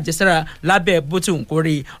abẹ́rẹ́ àjẹsára lábẹ́ bó ti ń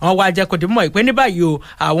kórè wọn wá jẹ́ kó di mọ̀ ìpè ní báyìí o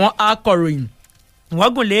àwọn akọ̀ròyìn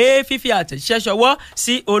wọ́n gùn lé fífi àtẹ̀jíṣẹ́ ṣọwọ́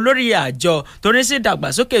sí olórí àjọ tó ní sí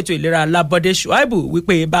ìdàgbàsókè ètò ìlera Lábọ́dé Ṣùáìbù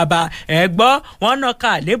wípé bàbá ẹ gbọ́ wọ́n náà ka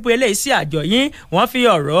àlébù eléyìí sí àjọ yín wọ́n fi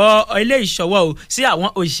ọ̀rọ̀ eléyìí ṣọwọ́ o sí àwọn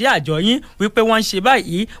òṣìṣẹ́ àjọ yín wípé wọ́n ń ṣe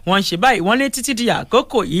báyìí wọ́n ní títí di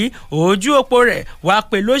àkókò yìí ojú òpó rẹ̀ wá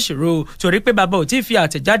pé lóṣòro torí pé bàbá ò tí ì fi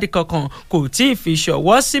àtẹ̀jáde kankan kò tí ì fi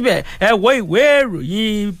ṣọwọ́ síbẹ̀ ẹ wo ìwé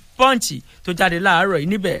ìròyìn Punch tó jáde láàárọ̀ yìí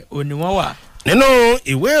níbẹ̀ òní wọ́n wà. nínú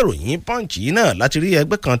ìwé ìròyìn Punch yìí náà láti rí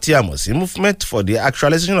ẹgbẹ́ kan tí a mọ̀ sí Movement for the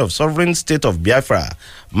Actualization of Sovereign State of Biafra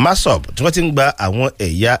MASOB tí wọ́n ti ń gba àwọn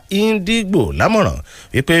ẹ̀yà Indigo lámọ̀ràn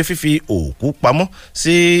wípé fífi òkú pamọ́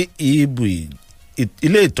sí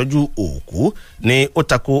ilé ìtọ́jú òkú ni ó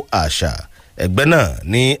tako àṣà ẹgbẹ́ náà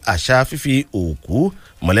ní àṣà fífi òkú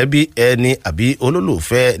mọ̀lẹ́bí ẹni àbí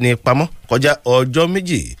olólùfẹ́ ní pamọ́ kọjá ọjọ́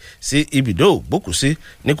méjì sí ibùdó ògbókùsí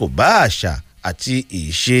ni kò bá àṣà àti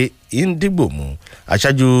ìṣe Indigo mu.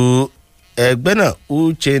 aṣáájú ẹgbẹ́ náà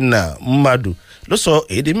Uchenna Mmadu ló sọ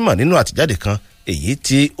èyí di mímọ̀ nínú àtìjáde kan èyí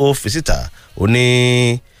tí ó fi síta ó ní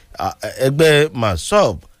ẹgbẹ́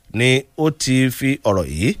MASOB ni ó ti fi ọ̀rọ̀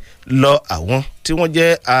yìí lọ àwọn tí wọ́n jẹ́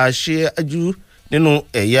aṣáájú nínú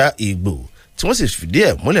ẹ̀yà Ìgbò tí wọ́n sì fìdí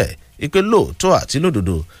ẹ̀ múlẹ̀ wípé lóòótọ́ àti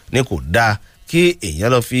lódodo ni kò dáa kí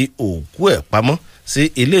èèyàn lọ fi òkú ẹ̀ pamọ́ sí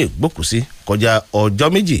ilé ìgbókùsí kọjá ọjọ́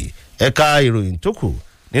méjì. ẹ̀ka ìròyìn tó kù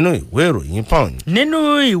nínú ìwé ìròyìn Punch. nínú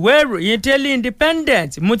ìwé ìròyìn Daily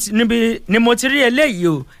Independent ni mo ti rí eléyìí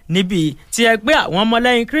o níbi tí ẹgbẹ́ àwọn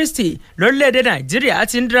ọmọlẹ́yìn Kristi lórílẹ̀‐èdè Nàìjíríà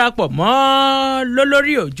ti ń darapọ̀ mọ́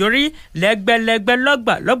lólórí òjòrí lẹ́gbẹ̀lẹ́gbẹ̀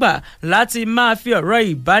lọ́gbàlọ́gbà láti máa fi ọ̀rọ̀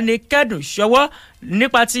ìbánikẹ́dùn ṣọwọ́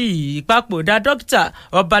nípa ti ìpapòdà dókítà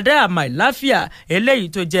Ọbádáyà Máìláfíà eléyìí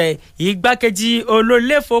tó jẹ́ igbákejì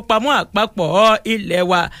olóléfowópamọ́ àpapọ̀ ilẹ̀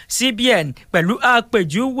wa CBN pẹ̀lú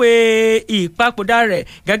àpèjúwe ìpapòdà rẹ̀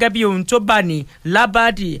gẹ́gẹ́ bí ohun tó bá ní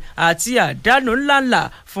lábàdì àti àdánù ńláńlá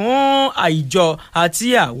fún àìjọ àti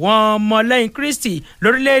àwọn ọmọlẹ́yìn Kristi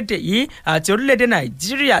lórílẹ̀‐èdè yìí àti orílẹ̀‐èdè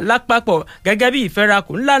Nàìjíríà lápapọ̀ gẹ́gẹ́ bí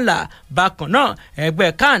ìfẹ́rakùn ńláńlá. bákan náà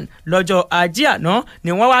ẹgbẹ́ CAN lọ́jọ́ ajé àná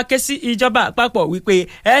ni wọ́n wá ké sí ìjọba àpapọ̀ wípé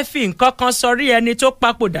ẹ fi nǹkan kan sọrí ẹni tó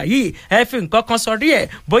papòdà yìí ẹ fi nǹkan kan sọrí ẹ̀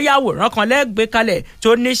bóyá àwòrán kan lẹ́gbẹ̀ẹ́ kalẹ̀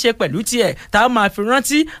tó ní ṣe pẹ̀lú tiẹ̀ tá a máa fi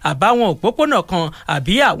rántí àbáwọn òpópónà kan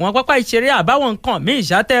àbí àwọn pápá ìṣeré àbáwọn nǹkan míì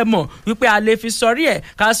ìṣàtẹ̀ mọ̀ wípé a lè fi sọrí ẹ̀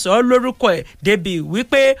ká sọ ọ́ lórúkọ ẹ̀ débi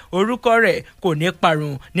wípé orúkọ rẹ̀ kò ní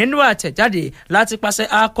parun. nínú àtẹ̀jáde láti pàṣẹ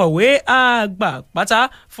akọ̀wé àgbà pátá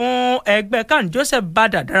fún ẹgbẹ́ CAN Joseph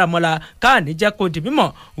Bada Daramola CAN jẹ́ kó di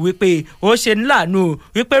mímọ̀ wípé ó ṣe ńláàánú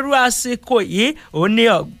wípé rú àsìkò yìí ó ní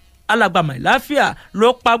alàgbà Máìláfíà ló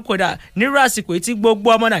papòdà nírú àsìkò tí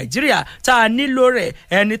gbogbo ọmọ Nàìjíríà tá a nílò rẹ̀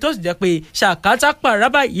ẹni tó sì jẹ́ pé ṣàkátà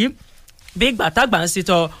pàrábà yìí bí gbàtàgbà ń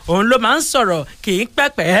sitọ òun ló máa ń sọ̀rọ̀ kì í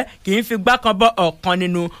pẹ́pẹ́ kì í fi gbá kan bọ́ ọ̀kan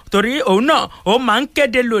nínú torí òun náà ó máa ń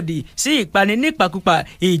kéde lòdì sí ìpani nípakúpa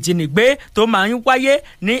ìjínigbé tó máa ń wáyé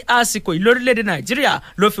ní àsìkò yìí lórílẹ̀‐èdè Nàìjíríà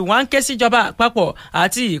ló fi wá ń ké síjọba àpapọ̀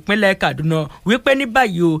àti ìpínlẹ̀ Kaduna wípé ní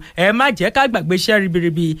báyìí o ẹ má jẹ́ ká gbàgbé iṣẹ́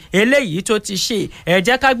ribiribi eléyìí tó ti ṣe ẹ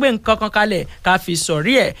jẹ́ ká gbé nǹkan kan kalẹ̀ ká fi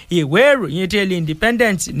sọ̀rí ẹ̀ ìwé ìròyìn Daily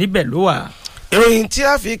Independent níbẹ̀ ló wà. ìròyìn tí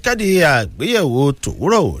a fi káàdì àgbéyẹ̀wò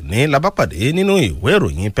tòwúrọ̀ òní labápàdé nínú ìwé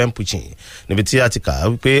ìròyìn pen pushing níbi tí a ti kà á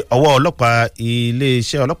wípé ọwọ́ ọlọ́pàá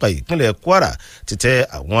iléeṣẹ́ ọlọ́pàá ìpínlẹ̀ Kwara ti tẹ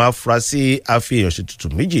àwọn afurasí afihànṣètùtù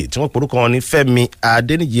méjì tí wọ́n porúkọ wọn ní Fẹ́mi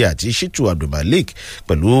Adéníjì àti Shitu Abdulmalik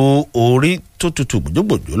pẹ̀lú orí tó tutù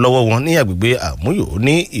gbòjògbòjò lọ́wọ́ wọn ní agbègbè Àmúyò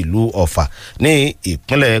ní ìlú Ọ̀fà ní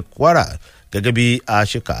ìpínlẹ̀ Kwara gẹ́gẹ́ bí a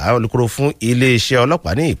ṣe kà á olùkóró fún iléeṣẹ́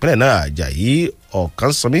ọlọ́pàá ní ìpínlẹ̀ náà Àjàyí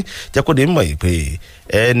Ọ̀kánsánmí jẹ́ kó dé mọ̀ yìí pé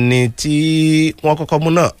ẹni tí wọ́n kọ́kọ́ mú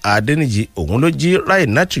náà Adéníjì òun ló jí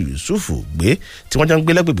Rainatu Yusuf gbé tí wọ́n jọ ń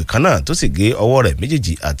gbé lẹ́gbẹ̀gbẹ̀ kan náà tó sì gé ọwọ́ rẹ̀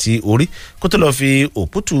méjèèjì àti orí kó tó lọ́ọ́ fi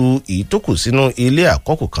òkútu ìtókù sínú ilé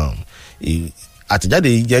àkọ́kù kan àtẹ̀jáde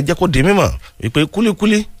yẹn jẹ́ kó di mímọ̀ wípé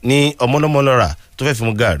kúlíkúlí ni ọmọlọ́mọ lọ́ra tó fẹ́ fi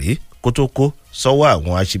mu gàrí kó tó kó sọ́wọ́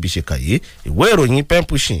àwọn aṣebiṣekà yìí ìwé ìròyìn pen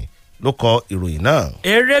pushing ló kọ ìròyìn náà.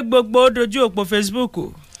 eré gbogbo dojú òpó Facebook.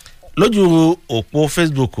 lójú òpó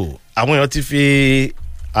Facebook àwọn èèyàn ti fi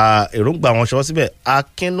èròǹgbà wọn ṣọwọ́ síbẹ̀.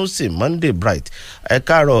 Akínúsì Monday Bright ẹ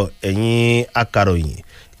káàárọ̀ ẹ̀yin akàròyìn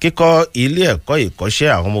kíkọ́ ilé ẹ̀kọ́ ìkọ́ṣẹ́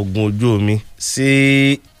àwọn ọmọ ogun ojú omi sí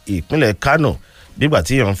ìpínlẹ̀ Kánò nígbà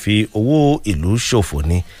tí èèyàn fi owó ìlú ṣòfò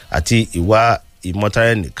ni àti ìwà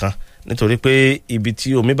ìmọ̀tara ẹnìkan nítorí pé ibi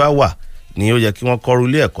tí omi bá wà ni ó yẹ kí wọ́n kọ́rú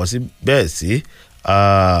ilé ẹ̀kọ́ sí bẹ́ẹ̀ sí.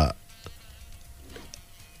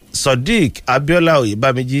 Sodiq Abiola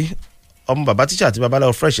Oyèbámíjí ọmọ bàbá tíṣà àti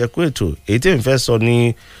babaláwo fresh ẹkú ètò èyí tí èmi fẹ́ sọ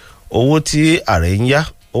ní owó tí ààrẹ ń yá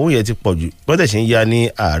owó yẹn ti pọ̀ jù wọ́n tẹ̀ sí ń ya ní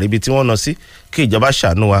ààrẹ ibi tí wọ́n ná sí kí ìjọba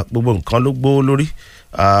ṣàánú wa gbogbo nǹkan ló gbówó lórí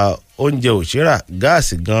oúnjẹ òṣèrà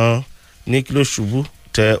gáàsì gan ní kí ló ṣubú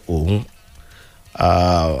tẹ òun.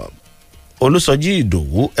 Olùsọjí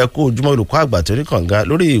Ìdòwú ẹkú ojúmọ́ olùkọ́ àgbà tó ní kànga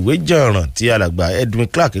lórí ìwé jọ̀ràn tí alàgbà Edwin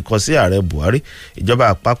Clark kọ sí ààrẹ Buhari ìjọba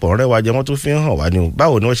àpapọ̀ rẹwà jẹ wọ́n tó fi ń hàn wá ní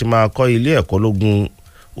báwo ni wọ́n ṣe máa kọ́ ilé ẹ̀kọ́ lógun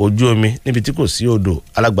ojú omi níbi tí kò sí odò.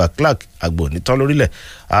 alàgbà Clark àgbò nítán lórílẹ̀.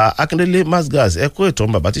 Akíndélé Masgas ẹkú ètò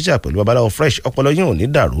bàbá tíṣà pẹ̀lú babaláwo fresh ọpọlọ yín ò ní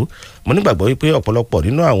dàrú. mo nígbàgbọ́ wípé ọ̀pọ̀lọpọ̀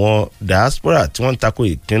nínú àwọn diaspora tí wọ́n ń tako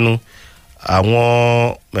ìpinnu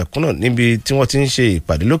àwọn mẹ̀kúnnù níbi tí wọ́n ti ń ṣe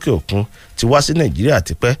ìpàdé lókè òkun ti wá sí Nàìjíríà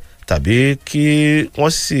tipẹ́ tàbí kí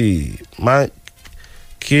wọ́n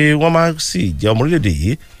má sì jẹ́ ọmọ orílẹ̀-èdè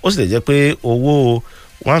yìí ó sì lè jẹ́ pé owó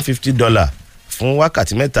 $150 fún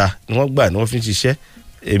wákàtí mẹ́ta ni wọ́n gbà ni wọ́n fi ń ṣiṣẹ́.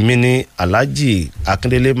 èmi ni Alhaji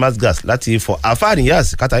Akíndélé Masgas láti Ifọ̀ Àfáà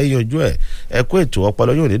Níyàs kátà yíyanjú ẹ̀ ẹ̀kú ètò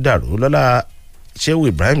ọpọlọ yóò ní dàrú lọ́lá Shehu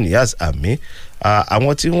Ibrahim Níyàs àmì.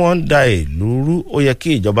 àwọn tí wọ́n ń da ìlú rú ó yẹ kí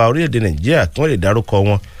ìjọba orílẹ̀-èdè Nàìjíríà kí wọ́n lè dárúkọ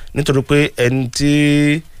wọn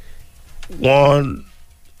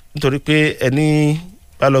nítorí pé ẹni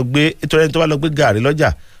tó bá lọ gbé gàrí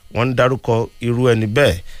lọ́jà wọ́n ń dárúkọ irú ẹni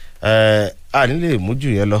bẹ́ẹ̀. a nílé ìmújù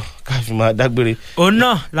yẹn lọ ká fi máa dágbére. òun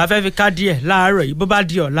náà la fẹ́ fi ká díẹ̀ láàárọ̀ yìí bó bá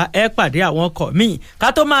di ọ̀la ẹ pàdé àwọn ọkọ̀ míì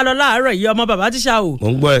ká tó máa lọ láàárọ̀ yìí ọmọ bàbá tíṣà o. mò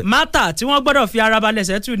ń gbọ́ ẹ. mátà tí wọ́n gbọ́dọ̀ fi ara balẹ̀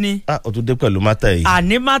sẹ́tù ni. o tún dé pẹ̀lú mátà yìí.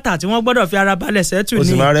 àní mátà tí wọ́n gbọ́dọ̀ fi ara balẹ̀ sẹ́tù ni. o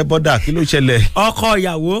sì máa rẹ́ bọ́dà kí ló ṣẹlẹ̀. ọkọ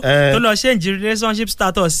ìyàwó tó lọ change relationship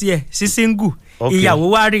status sí ẹ sí single ìyàwó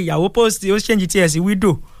wá rí ìyàwó post ó change tiẹ̀ sí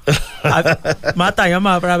widow mátà yẹn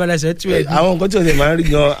máa farabalẹ̀ ṣe tú ẹ. àwọn nǹkan tí o ṣe máa ń rí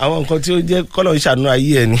gan àwọn nǹkan tí ó jẹ́ kọ́lọ̀ ìṣàánú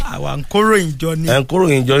ayé ẹ ni. àwa ń kóró ìjọ ni. ń kóró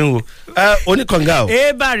ìjọ ni wo. oníkànga o.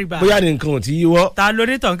 bàrìbà. bóyá ní nǹkan ò tí yíwọ́. ta ló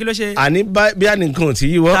ní tàn kí ló ṣe. àní bóyá ní nǹkan ò tí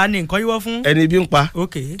yíwọ́. ta ni nǹkan yíwọ́ fún. ẹni bí ń pa.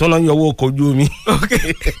 ok. tó lọ ń yọ owó ọkọ̀ ojú omi. ok.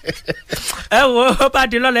 ẹ wo ó bá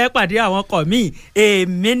di lọ́la ẹ pàdé àwọn ọkọ̀ míì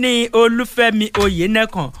èmi ní Olúfẹ́mi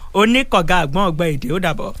Oyènẹ́kan oníkànga àgbọ̀n ọ̀gbẹ́ èdè ó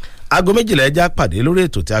dàbọ̀. aago méjìlá ẹja pàdé lórí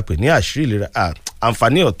ètò tí a pè ní àṣírí ìlera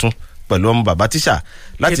àǹfààní ọ̀tún pẹ̀lú ọmọ bàbá tíṣà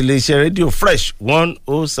láti iléeṣẹ́ rédíò fresh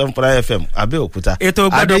 107.9 FM Abẹ́òkúta. ètò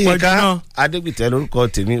gbọ́dọ̀ pọ̀ jù náà. Adégbìtẹ́ lórúkọ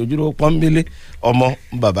tèmi ojúlówó pọ́nbélé ọmọ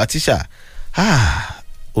bàbá tíṣà.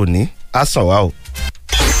 òní á sàn wá o.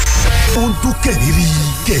 ó ń dún kẹ̀rìírí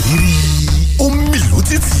kẹ̀rìírí ó ń mì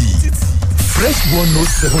lótìtì fresh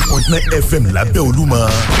 107.9 FM lábẹ́ Olúmọ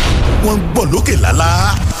wọ́n ń gbọ́ lókè lálá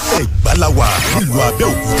Ẹ̀gbá la wà nílùú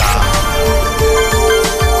Abẹ́òkúta.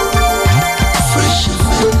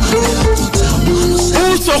 ó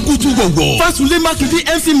sọ kútu gbọ̀ngbọ̀ Fásulé Mákindé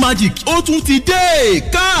MC Magic ó tún ti dé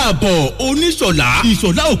káàbọ̀ oníṣọ̀lá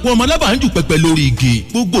ìṣọ̀lá òpó ọmọ alábàájú pẹpẹ lórí igi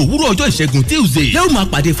gbogbo òwúrọ̀ ọjọ́ ìṣẹ́gun Tuesday lẹ́wọ̀n máa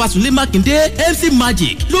pàdé Fásulé Mákindé MC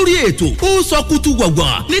Magic lórí ètò ó sọ kútu gbọ̀ngbọ̀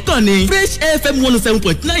níkànnì Fresh FM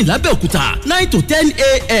 107.9 lábẹ́òkúta 9 to 10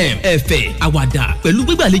 a.m. ẹ̀fẹ̀ àwàdà pẹ̀lú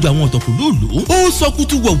gbígbàlejò àwọn ọ̀tọ̀kùlúùlù ó sọ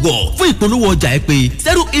kútu gbọ̀ngbọ̀ fún ìpolówó ọjà ẹ pé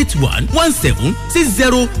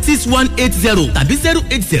 08117606180 tàbí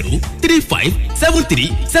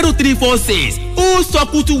 08035730346 ó sọ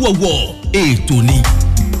kútu wọ̀wọ̀ ètò ni.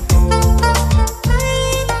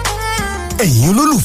 ẹ̀yin olólùfẹ́